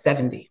back at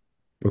 70.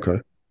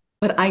 Okay.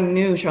 But I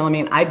knew,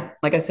 Charlemagne,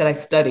 like I said, I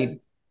studied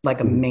like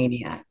a Hmm.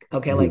 maniac.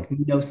 Okay. Hmm. Like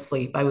no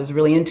sleep. I was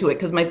really into it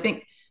because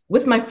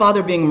with my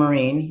father being a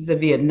Marine, he's a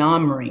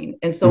Vietnam Marine.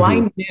 And so Hmm. I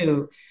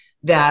knew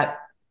that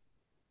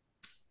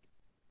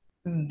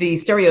the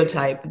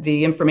stereotype,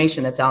 the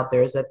information that's out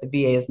there is that the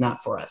VA is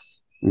not for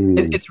us.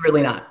 Mm. It's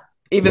really not.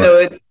 Even Right. though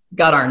it's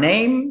got our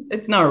name,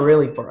 it's not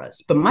really for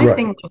us. But my Right.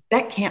 thing was,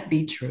 that can't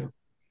be true.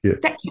 Yeah.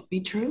 That can't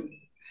be true.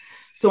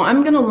 So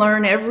I'm going to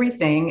learn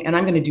everything and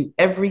I'm going to do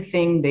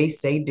everything they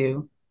say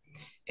do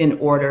in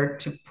order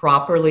to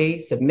properly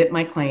submit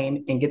my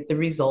claim and get the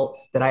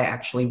results that I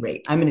actually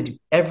rate. I'm going to do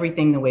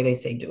everything the way they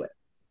say do it.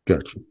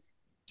 Gotcha.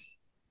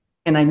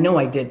 And I know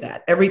I did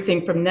that.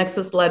 Everything from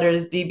Nexus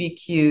letters,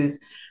 DBQs,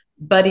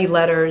 buddy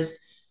letters,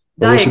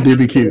 What's a DBQ?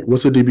 diagnosis.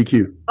 What's a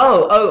DBQ?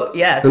 Oh,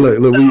 yes. And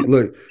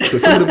look,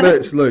 because some of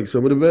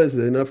the vets,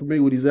 they're not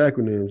familiar with these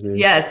acronyms, man.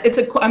 Yes,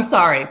 I'm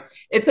sorry.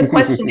 It's a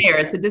questionnaire.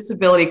 It's a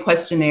disability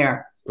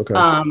questionnaire. Okay.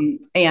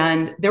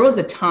 And there was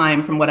a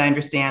time, from what I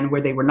understand, where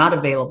they were not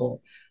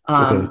available,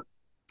 Okay.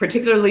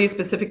 particularly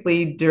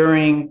specifically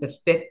during the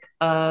thick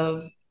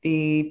of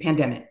the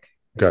pandemic.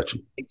 Gotcha.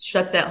 It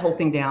shut that whole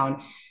thing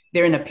down.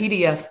 They're in a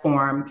PDF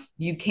form.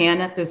 You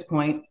can, at this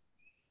point,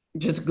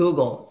 just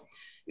Google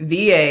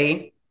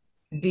VA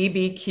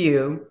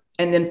DBQ,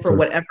 and then for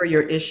whatever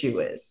your issue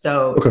is.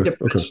 So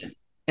depression,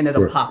 and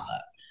it'll pop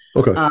up.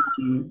 Okay.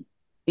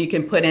 You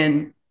can put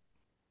in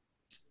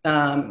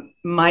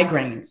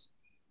migraines,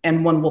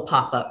 and one will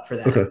pop up for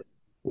that.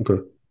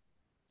 Okay.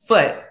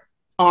 Foot,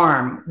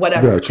 arm,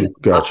 whatever. Got you.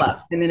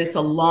 Up. And then it's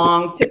a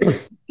long,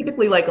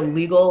 typically like a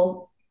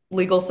legal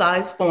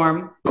size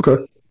form.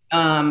 Okay.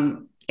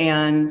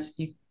 And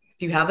if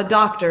you have a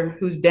doctor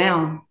who's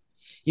down,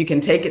 you can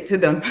take it to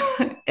them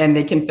and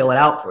they can fill it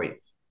out for you.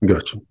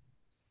 Got you.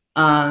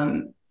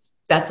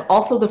 That's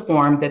also the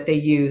form that they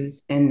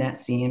use in that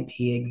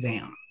CNP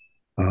exam.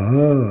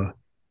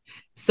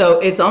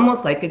 So it's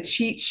almost like a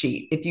cheat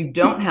sheet. If you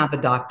don't have a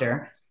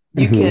doctor,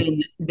 you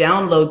can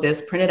download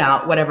this, print it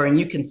out, whatever, and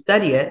you can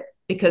study it,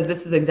 because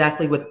this is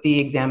exactly what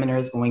the examiner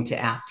is going to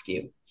ask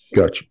you.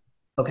 Gotcha.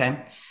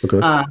 Okay.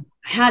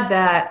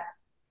 Had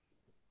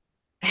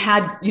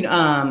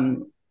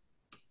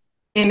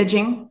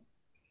imaging,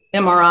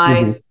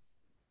 MRIs,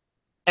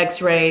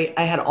 X-ray.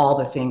 I had all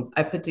the things.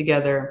 I put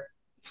together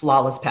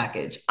flawless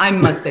package. I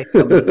must say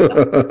so myself,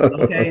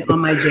 okay, on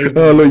my Jay-Z.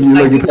 Like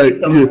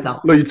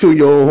you toot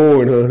your own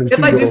horn, huh?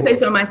 If I do say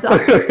so myself.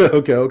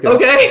 Okay. I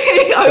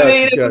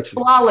mean, it was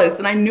flawless,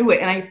 and I knew it,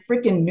 and I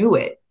freaking knew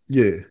it.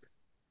 Yeah.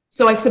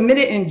 So I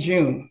submitted in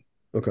June.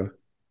 Okay.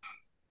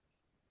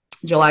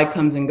 July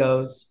comes and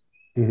goes.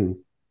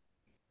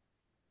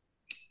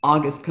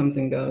 August comes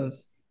and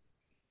goes.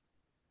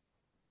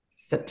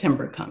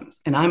 September comes,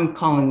 and I'm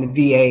calling the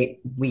VA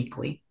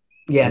weekly.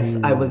 Yes,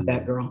 I was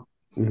that girl.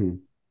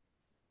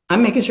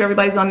 I'm making sure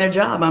everybody's on their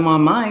job. I'm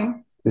on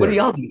mine. What are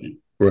y'all doing?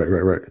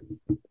 Right.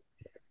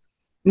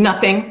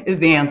 Nothing is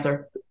the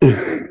answer.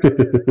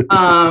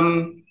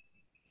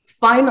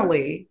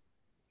 Finally,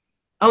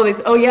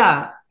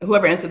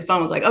 whoever answered the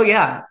phone was like, oh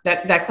yeah,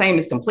 that claim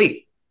is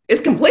complete.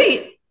 It's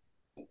complete.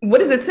 What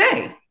does it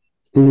say?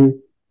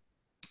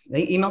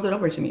 They emailed it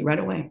over to me right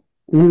away.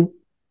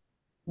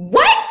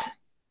 What?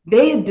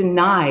 They had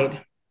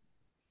denied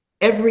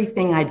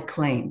everything I'd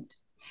claimed.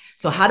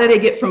 So how did I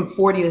get from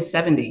 40 to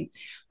 70?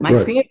 My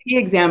CNP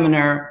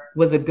examiner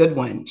was a good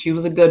one. She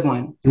was a good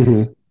one.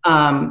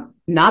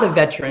 Not a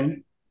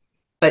veteran,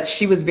 but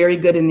she was very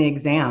good in the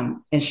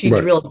exam, and she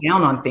drilled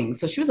down on things.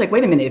 So she was like,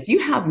 wait a minute, if you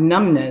have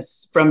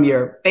numbness from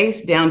your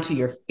face down to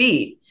your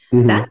feet,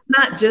 that's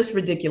not just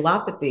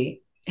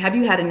radiculopathy. Have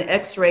you had an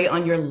X-ray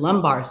on your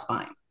lumbar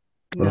spine?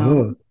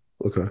 No.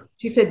 Okay.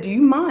 She said, do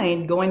you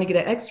mind going to get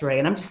an X-ray?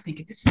 And I'm just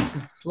thinking, this is going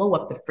to slow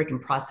up the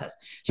freaking process.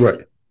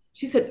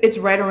 She said, it's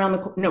right around the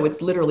corner. No,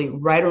 it's literally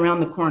right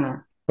around the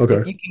corner. Okay.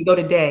 If you can go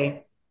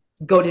today,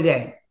 go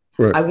today.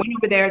 Right. I went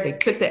over there. They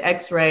took the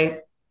X-ray.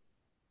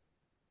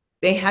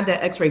 They had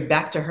that X-ray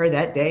back to her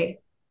that day.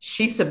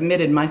 She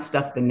submitted my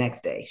stuff the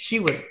next day. She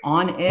was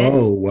on it.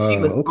 Oh, wow. She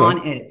was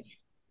on it.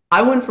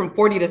 I went from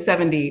 40 to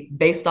 70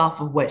 based off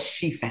of what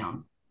she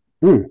found.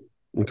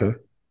 Okay.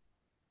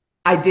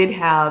 I did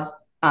have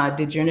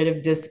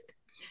degenerative disc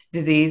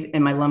disease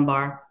in my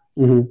lumbar.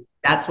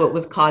 That's what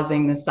was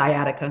causing the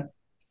sciatica.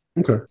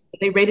 Okay. So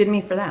they rated me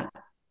for that.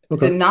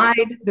 Okay.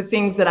 Denied the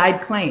things that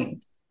I'd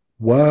claimed.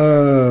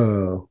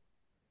 Wow.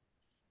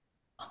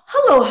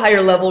 Hello,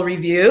 higher level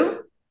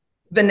review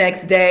the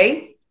next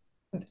day.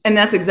 And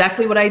that's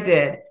exactly what I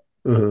did.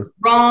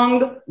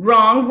 Wrong.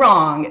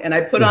 And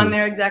I put on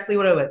there exactly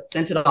what it was,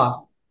 sent it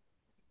off.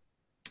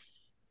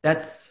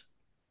 That's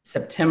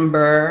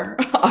September,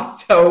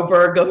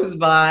 October goes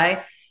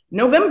by.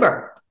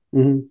 November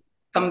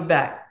comes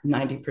back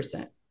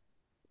 90%.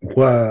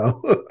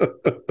 Wow.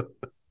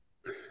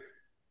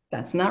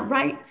 That's not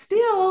right.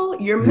 Still,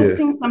 you're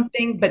missing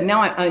something. But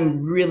now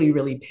I'm really,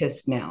 really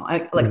pissed now.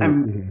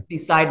 I'm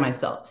beside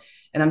myself.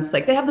 And I'm just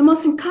like, they have the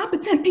most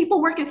incompetent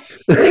people working.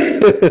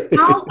 Like,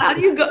 how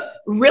do you go?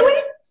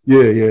 Really?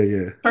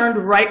 Yeah. Turned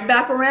right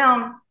back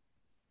around.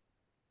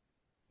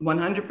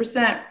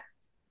 100%.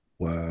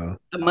 Wow.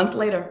 A month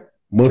later.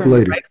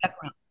 Right back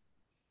around.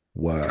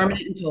 Wow.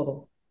 Permanent and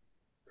total.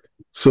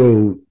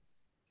 So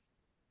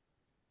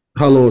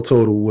how long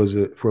total was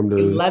it from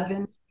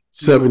the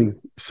 70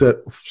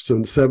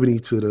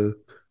 to the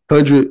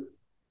 100?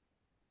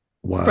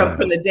 Wow.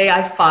 From the day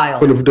I filed.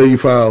 From the day you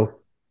filed.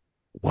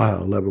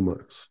 Wow, 11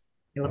 months.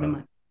 11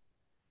 months.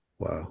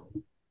 Wow.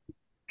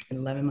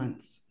 11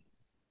 months.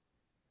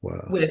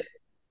 Wow. With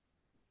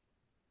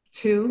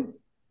two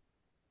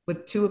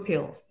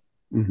appeals.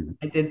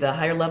 I did the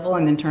higher level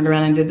and then turned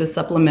around and did the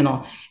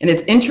supplemental. And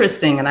it's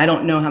interesting, and I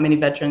don't know how many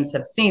veterans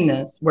have seen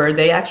this, where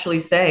they actually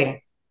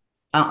say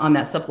on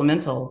that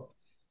supplemental,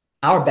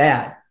 our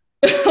bad.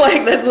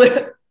 Like, that's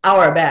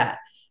our bad.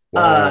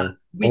 Wow.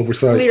 We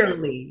Oversight.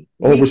 clearly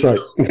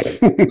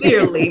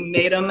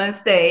made a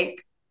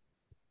mistake.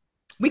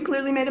 We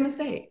clearly made a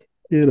mistake.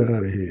 Get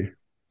out of here.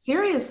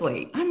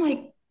 Seriously. I'm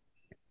like,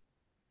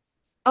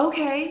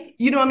 okay.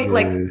 You know what I mean?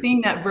 Like,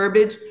 seeing that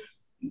verbiage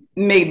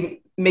made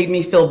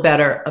me feel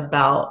better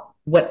about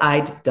what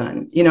I'd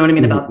done. You know what I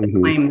mean? About the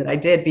claim that I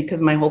did,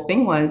 because my whole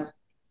thing was,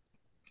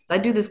 if I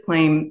do this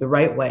claim the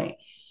right way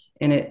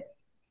and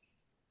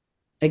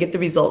I get the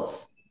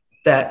results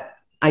that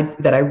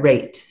I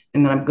rate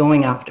and that I'm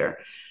going after,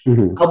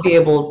 I'll be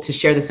able to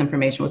share this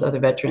information with other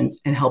veterans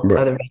and help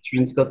other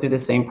veterans go through the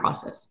same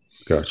process.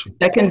 Gotcha.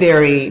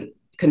 Secondary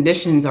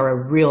conditions are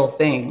a real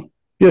thing.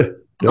 Yeah,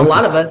 A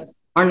lot definitely. of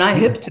us are not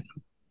hip to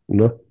them.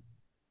 No,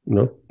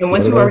 no, And not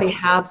once at you all. already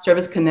have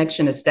service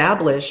connection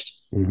established,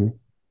 Hmm.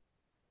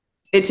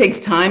 it takes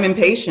time and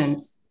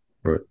patience,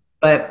 Right.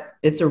 but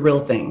it's a real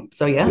thing.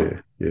 So yeah.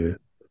 Yeah, yeah.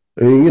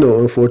 And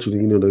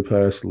unfortunately, they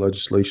passed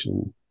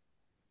legislation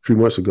a few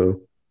months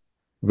ago.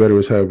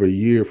 Veterans have a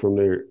year from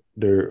their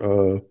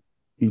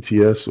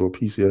ETS or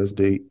PCS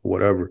date, or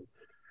whatever,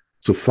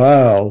 to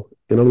file.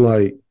 And I'm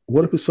like,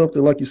 what if it's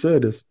something like you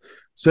said, that's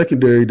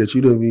secondary that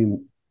you don't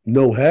even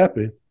know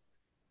happened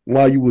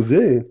while you was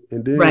in,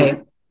 and then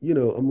Right.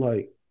 I'm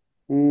like,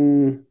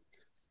 and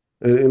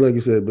like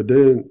you said, but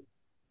then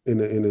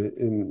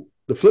in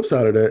the flip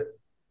side of that,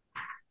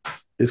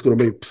 it's going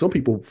to make some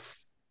people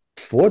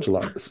forge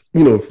lies,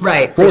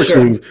 Right. For forge sure.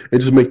 things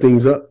and just make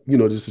things up,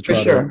 just to For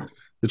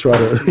try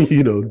to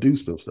sure. do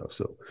some stuff.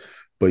 So,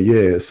 but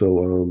yeah,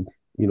 so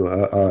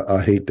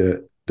I hate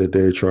that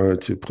they're trying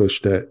to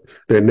push that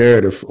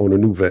narrative on the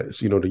new vets,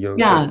 the young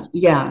Yeah. vets,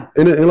 Yeah.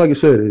 and like I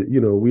said,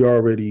 we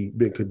already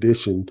been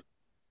conditioned,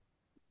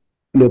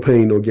 no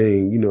pain, no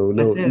gain,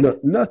 That's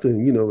it.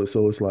 nothing,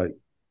 so it's like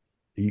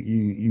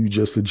you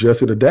just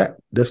adjust and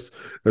adapt. That's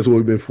what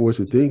we've been forced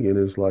to think, and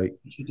it's like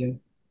What you do.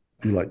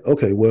 you're like,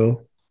 okay,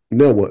 well,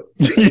 now what?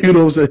 You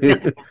know what I'm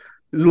saying? Yeah.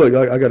 It's like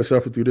I got to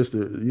suffer through this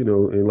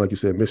and like you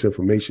said,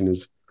 misinformation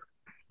is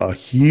a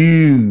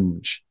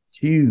huge,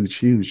 huge,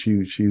 huge,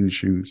 huge, huge,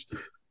 huge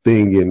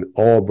thing in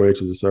all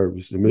branches of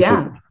service. The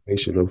Yeah.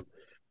 misinformation of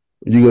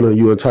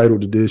you're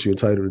entitled to this, you're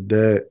entitled to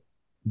that,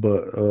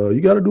 but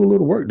you got to do a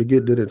little work to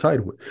get that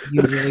entitlement.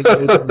 You really,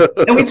 really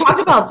do. And we talked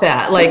about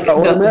that. It's Like not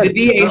the automatic.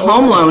 It's VA not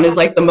home automatic. loan is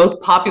like the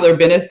most popular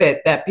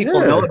benefit that people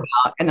know Yeah,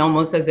 about, and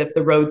almost as if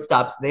the road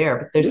stops there.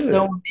 But there's yeah,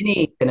 so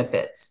many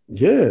benefits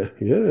yeah,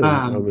 yeah.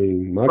 I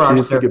mean, my for our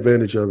kids took service.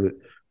 advantage of it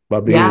by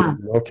being Yeah, in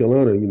North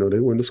Carolina. They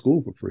went to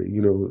school for free.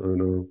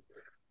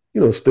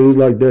 And it's things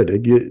like that.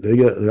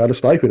 They got a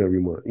stipend every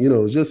month.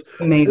 It's just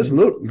amazing.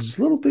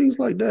 little things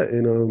like that,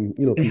 and It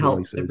people like you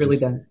helps. It said really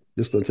does.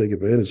 just don't take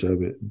advantage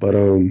of it. But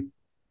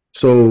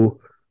so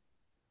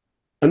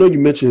I know you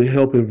mentioned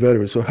helping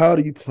veterans. So how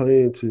do you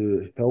plan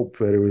to help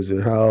veterans,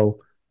 and how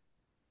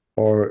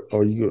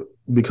are you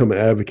become an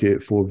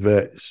advocate for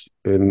vets?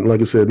 And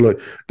like I said,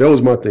 look, that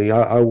was my thing.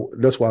 I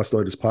that's why I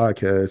started this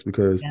podcast,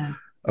 because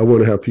Yes, I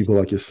want to have people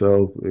like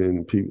yourself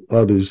and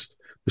others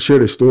to share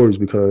their stories,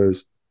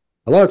 because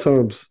a lot of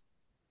times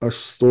our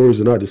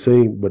stories are not the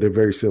same, but they're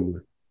very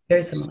similar.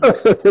 very similar.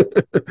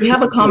 We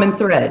have a common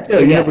thread. Yeah, So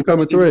you have a yes,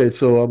 common thread.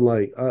 So I'm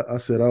like, I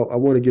said, I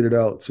want to get it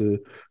out to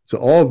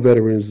all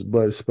veterans,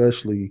 but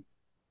especially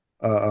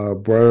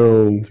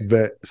brown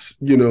vets,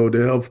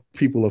 to help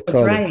people of that's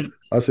color. right.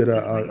 I said,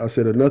 That's right. I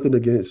said nothing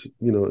against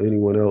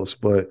anyone else,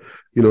 but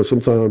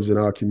sometimes in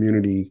our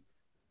community,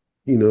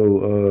 you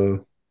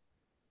know,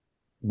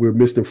 we're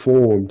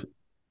misinformed,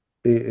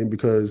 and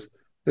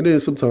then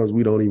sometimes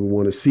we don't even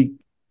want to seek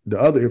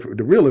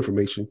the real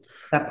information.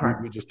 That We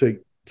part. just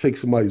take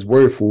somebody's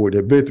word for it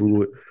that been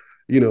through it,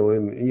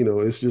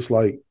 and it's just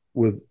like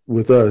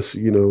with us,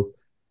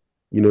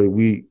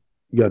 we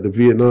got the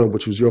Vietnam,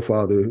 which was your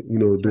father,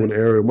 That's during right. the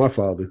era of my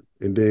father,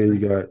 and then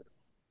That's you right. got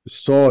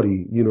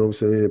Saudi, what I'm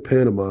saying,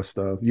 Panama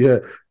stuff. Yeah,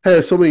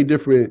 had so many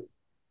different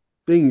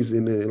things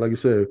in there. Like I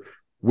said,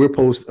 I'm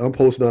post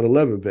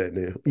 9/11 vet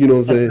now. You know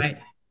what I'm That's saying? right.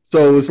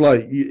 So it's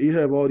like you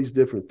have all these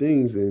different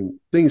things, and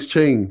things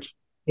change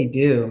They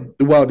do.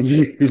 throughout the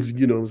years.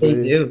 You know what I'm They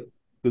saying? do.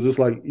 Because it's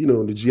like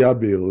the GI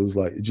Bill. It was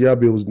like the GI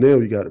Bill was now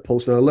you got a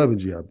post 9/11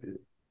 GI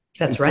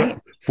That's Bill right.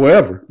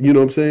 forever. You know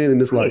what I'm saying?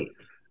 And it's like Right.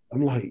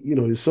 I'm like,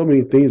 there's so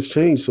many things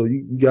change, so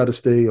you got to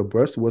stay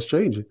abreast of what's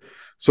changing.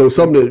 So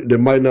something that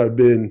might not have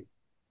been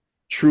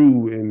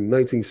true in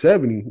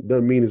 1970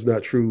 doesn't mean it's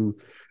not true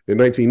in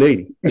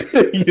 1980.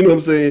 You know what I'm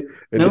saying?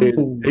 And No,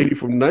 then 80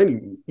 from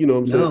 90, what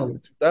I'm saying, no.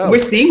 We're 2000.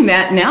 seeing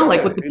that now,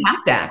 like Yeah. with the And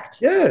PACT Act.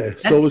 yeah.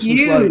 So That's it's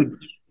just like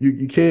huge.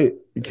 you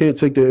can't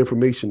take the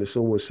information that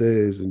someone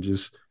says and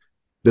just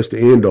that's the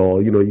end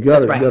all. You That's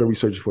gotta you right. gotta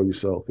research it for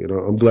yourself.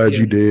 I'm glad You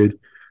you do. did,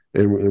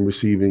 and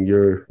receiving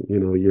your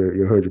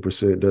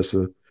 100%.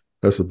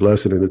 That's a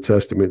blessing and a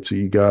testament to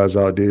you guys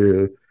out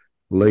there,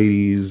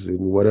 ladies, and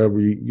whatever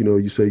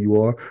you say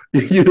you are.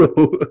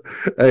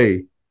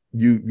 Hey,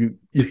 you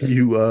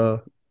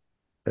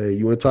hey,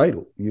 you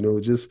entitled.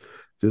 Just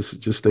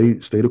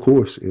stay the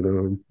course,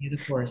 and You're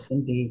the course,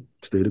 indeed.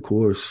 stay the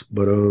course.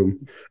 But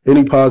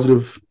any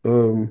positive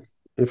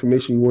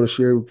information you want to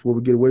share before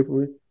we get away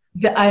from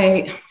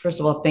it? First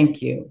of all,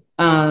 thank you.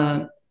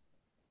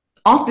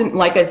 Often,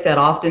 like I said,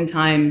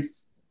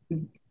 oftentimes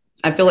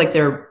I feel like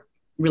there are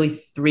really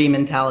three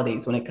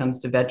mentalities when it comes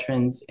to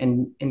veterans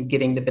and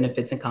getting the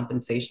benefits and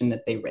compensation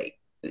that they rate.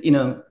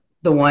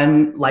 The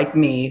one like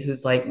me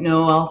who's like,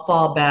 no, I'll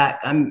fall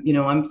back.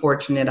 I'm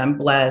fortunate. I'm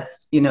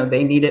blessed.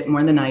 They need it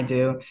more than I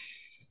do.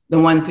 The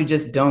ones who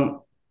just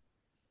don't,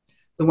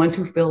 the ones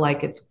who feel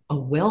like it's a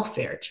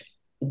welfare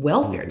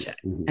Mm-hmm, check.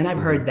 And I've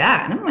mm-hmm, heard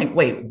that. And I'm like,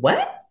 wait,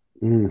 what?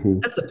 mm-hmm.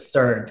 That's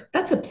absurd.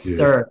 That's Yeah,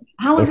 absurd.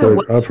 How is I've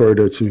it? heard I've heard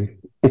that too.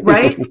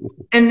 right?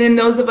 And then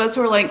those of us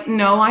who are like,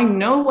 no, I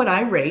know what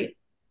I rate.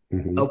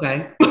 Mm-hmm.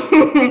 Okay.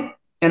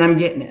 And I'm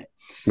getting it.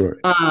 Right.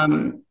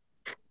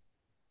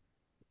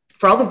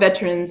 For all the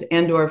veterans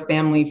and or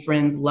family,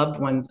 friends, loved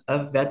ones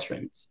of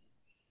veterans,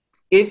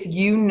 if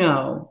you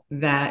know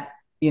that,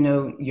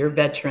 your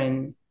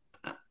veteran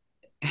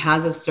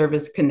has a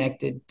service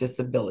connected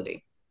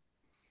disability,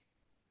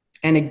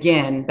 and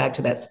again, back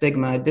to that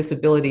stigma,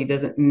 disability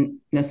doesn't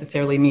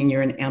necessarily mean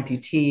you're an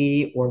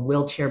amputee or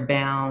wheelchair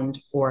bound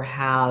or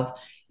have,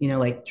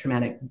 like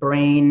traumatic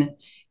brain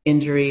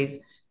injuries.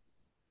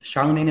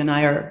 Charlemagne and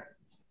I are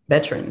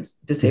veterans,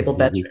 disabled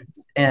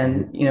veterans.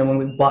 And, when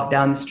we walk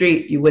down the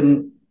street, you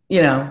wouldn't,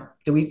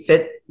 do we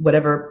fit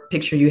whatever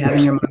picture you have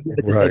in your mind of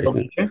a Right. disabled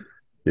veteran?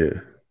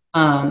 Yeah.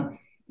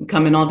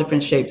 Come in all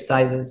different shapes,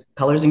 sizes,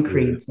 colors, and Yeah.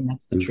 creeds, and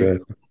that's the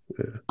Exactly.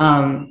 truth.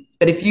 Yeah.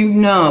 But if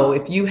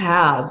you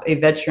have a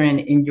veteran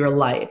in your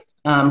life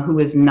who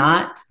is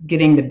not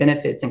getting the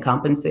benefits and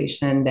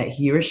compensation that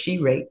he or she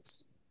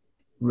rates,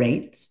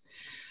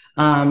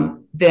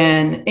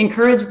 then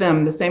encourage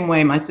them the same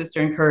way my sister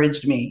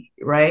encouraged me,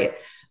 right?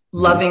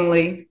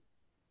 Lovingly,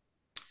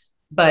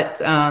 but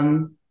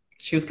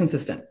she was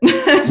consistent.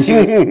 She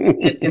was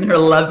consistent in her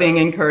loving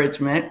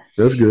encouragement.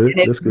 That's good. And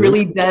it That's good.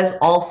 really does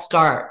all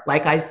start,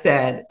 like I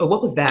said. Oh,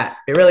 what was that?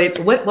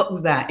 What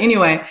was that?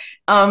 Anyway,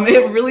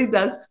 it really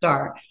does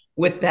start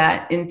with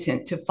that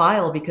intent to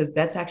file, because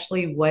that's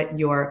actually what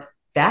your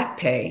back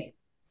pay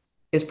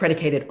is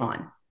predicated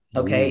on.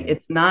 Okay.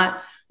 It's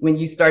not when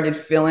you started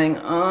feeling,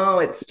 oh,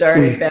 it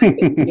started back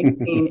in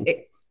 18.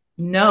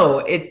 No,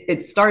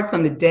 it starts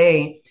on the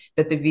day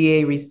that the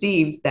VA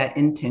receives that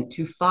intent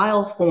to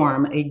file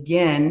form.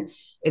 Again,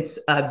 it's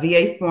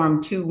VA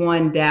form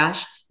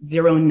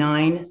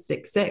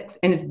 21-0966.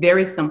 And it's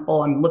very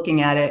simple. I'm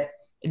looking at it.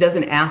 It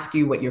doesn't ask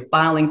you what you're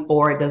filing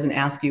for. It doesn't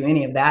ask you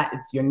any of that.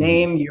 It's your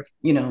name,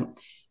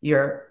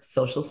 your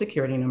social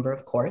security number,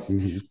 of course,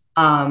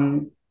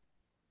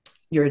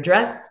 your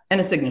address,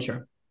 and a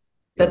signature.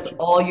 That's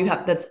all you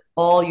have. That's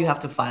all you have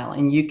to file.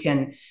 And you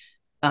can,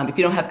 if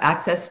you don't have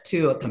access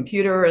to a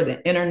computer or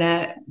the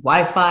internet,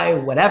 Wi-Fi,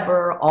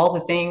 whatever, all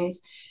the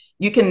things,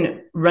 you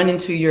can run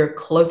into your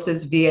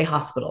closest VA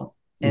hospital.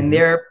 And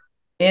they're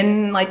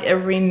in like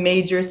every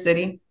major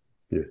city.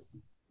 Yeah.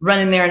 Run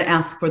in there and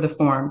ask for the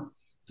form.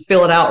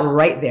 Fill it out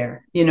right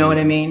there. You know what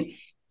I mean?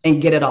 And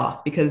get it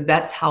off, because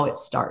that's how it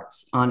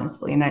starts,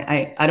 honestly. And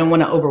I don't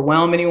want to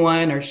overwhelm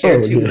anyone or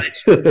share too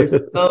much.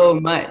 There's so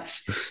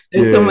much.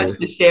 There's so much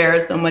to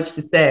share, so much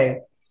to say.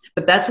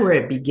 But that's where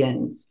it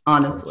begins,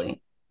 honestly.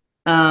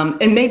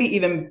 And maybe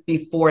even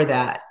before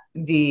that,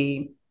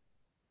 getting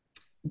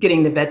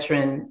the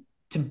veteran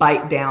to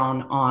bite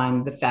down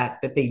on the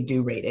fact that they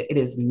do rate it. It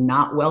is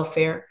not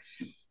welfare.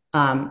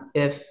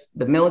 If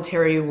the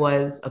military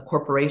was a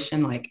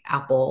corporation like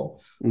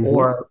Apple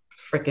or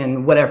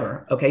freaking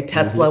whatever, okay,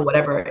 Tesla,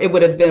 whatever, it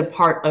would have been a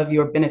part of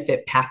your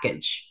benefit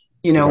package,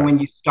 when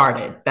you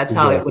started. That's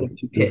how it would have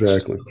been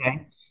pitched.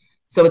 Okay.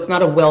 So it's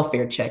not a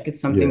welfare check.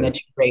 It's something that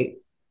you rate.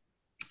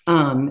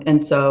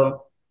 And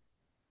so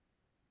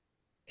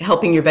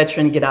helping your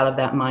veteran get out of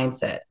that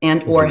mindset,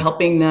 and or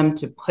helping them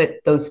to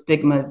put those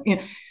stigmas.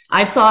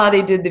 I saw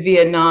they did the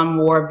Vietnam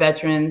War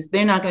veterans.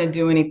 They're not going to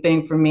do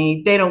anything for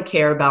me. They don't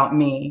care about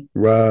me.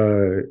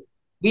 Right.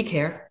 We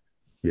care.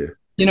 Yeah.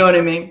 You know what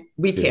I mean?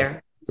 We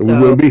care. So, we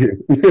wouldn't be here.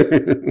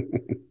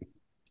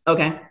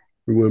 Okay.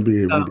 We wouldn't be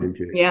here if we didn't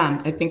care.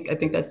 Yeah, I think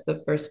that's the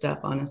first step,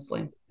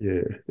 honestly.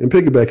 Yeah. And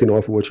piggybacking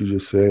off of what you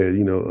just said,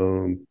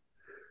 even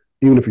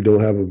if you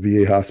don't have a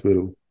VA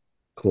hospital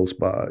close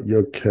by,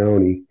 your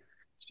county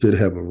should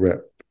have a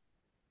rep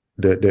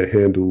that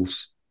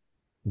handles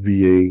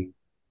VA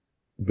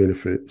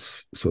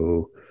benefits.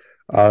 So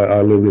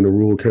I lived in a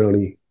rural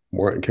county,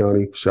 Martin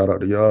County. Shout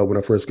out to y'all. When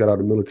I first got out of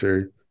the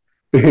military,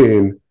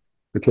 and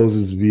the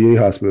closest VA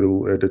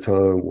hospital at the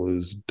time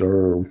was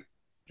Durham,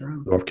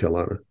 North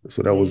Carolina.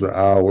 So that was an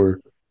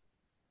hour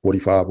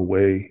 45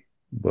 away.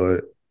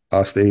 But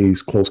I stayed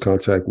close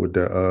contact with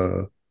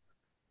the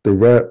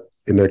rep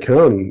in that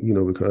county,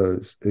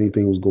 because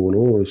anything was going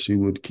on, she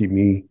would keep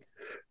me,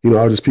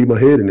 I'll just peek my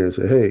head in there and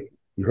say, hey,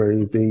 you heard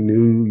anything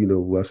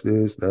new? What's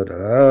this? Da, da,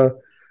 da.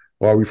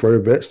 Or I refer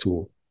vets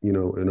to them,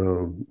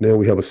 and now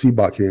we have a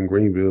CBOC here in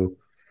Greenville.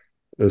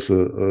 It's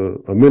a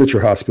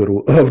miniature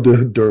hospital of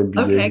the Durham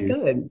VA. Okay,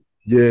 good.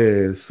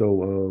 Yeah,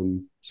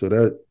 so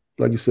that,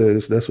 like you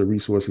said, that's a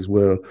resource as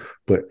well.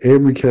 But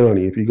every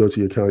county, if you go to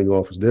your county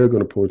office, they're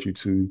going to point you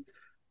to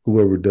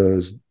whoever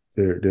does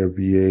their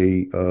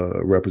VA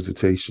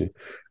representation,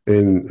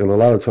 and a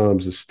lot of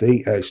times the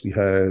state actually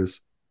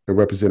has a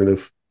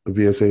representative, a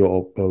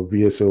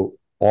VSO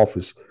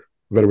office,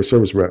 veteran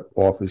service rep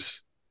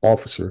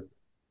officer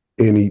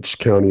in each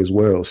county as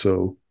well.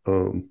 So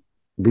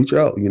reach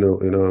out,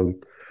 and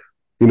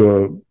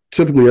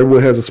typically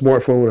everyone has a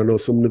smartphone. I know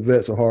some of the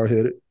vets are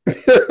hard-headed.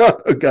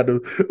 Got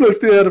the look,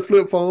 still had a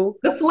flip phone.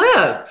 The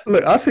flip.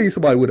 Look, I seen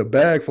somebody with a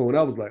bag phone.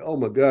 I was like, oh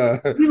my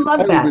God. I We love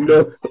don't that even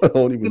know. though. I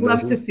don't We even know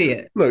love to who. see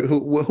it. Look,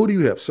 who do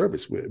you have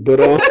service with? But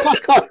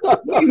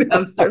You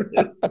have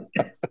service.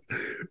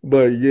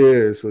 but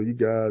yeah, so you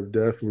guys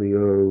definitely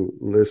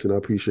listen, I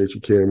appreciate you,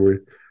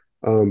 Cameron,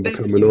 Thank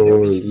coming you. I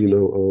on, appreciate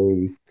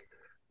it.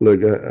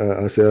 look,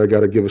 I said I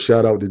gotta give a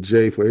shout out to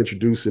Jay for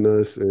introducing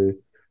us and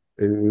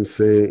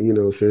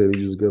saying, saying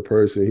he's a good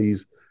person.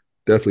 He's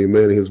definitely a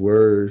man of his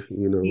word,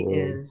 He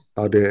is.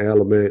 out there in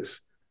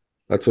Alamance.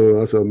 I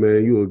said,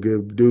 man, you a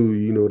good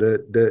dude.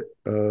 That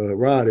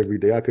ride every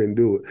day. I couldn't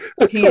do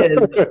He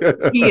is.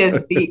 He is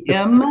it. the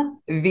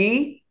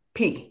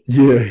MVP.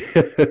 Yeah.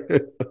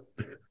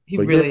 He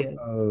But yeah, really is.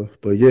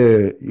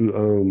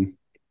 you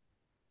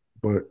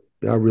but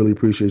I really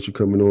appreciate you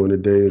coming on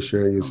today and Thank you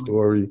sharing your so much.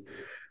 story.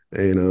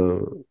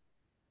 And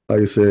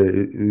like I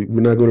said,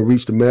 we're not going to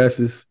reach the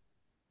masses,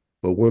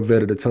 but one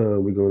vet at a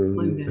time, we're One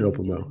going to bit at help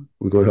a them out. time.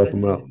 We're going to help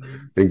That's them it, out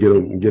man. and That's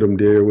get it. them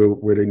there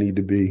where they need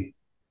to be.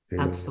 And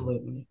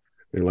Absolutely.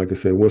 like I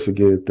said, once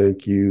again,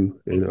 thank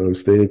you and Thank you.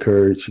 stay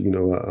encouraged.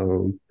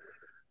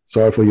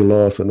 Sorry for your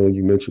loss. I know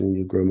you mentioned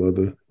your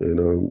grandmother,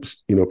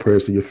 and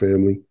prayers to your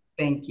family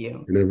Thank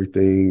you. and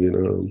everything. And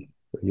Thank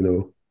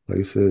you. like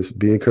I said,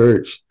 be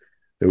encouraged.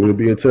 And we'll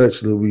be in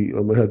Absolutely. touch.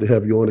 I'm gonna have to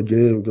have you on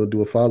again. We're gonna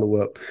do a follow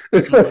up. I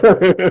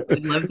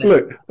love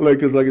that.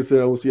 Because like I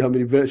said, I want to see how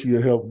many vets you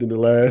have helped in the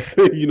last,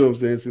 what I'm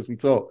saying, since we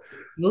talked.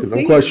 We'll Because I'm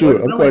see. quite Lord sure.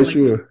 I'm willing. quite Let's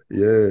sure.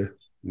 Yeah,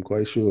 I'm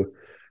quite sure.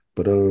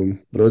 But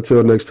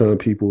until next time,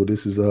 people.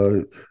 This is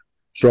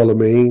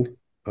Charlemagne,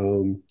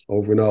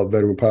 Over and Out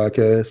Veteran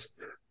Podcast.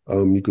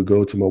 You could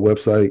go to my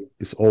website.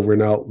 It's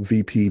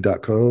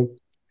overandoutVP.com.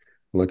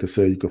 Like I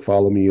said, you can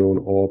follow me on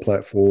all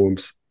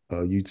platforms,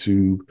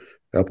 YouTube,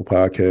 Apple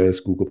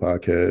Podcasts, Google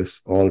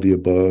Podcasts, all of the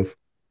above.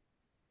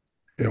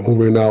 And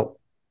Over and Out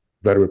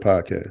Veteran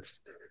Podcast.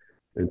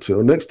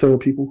 Until next time,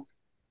 people,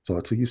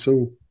 talk to you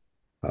soon.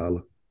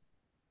 Holla.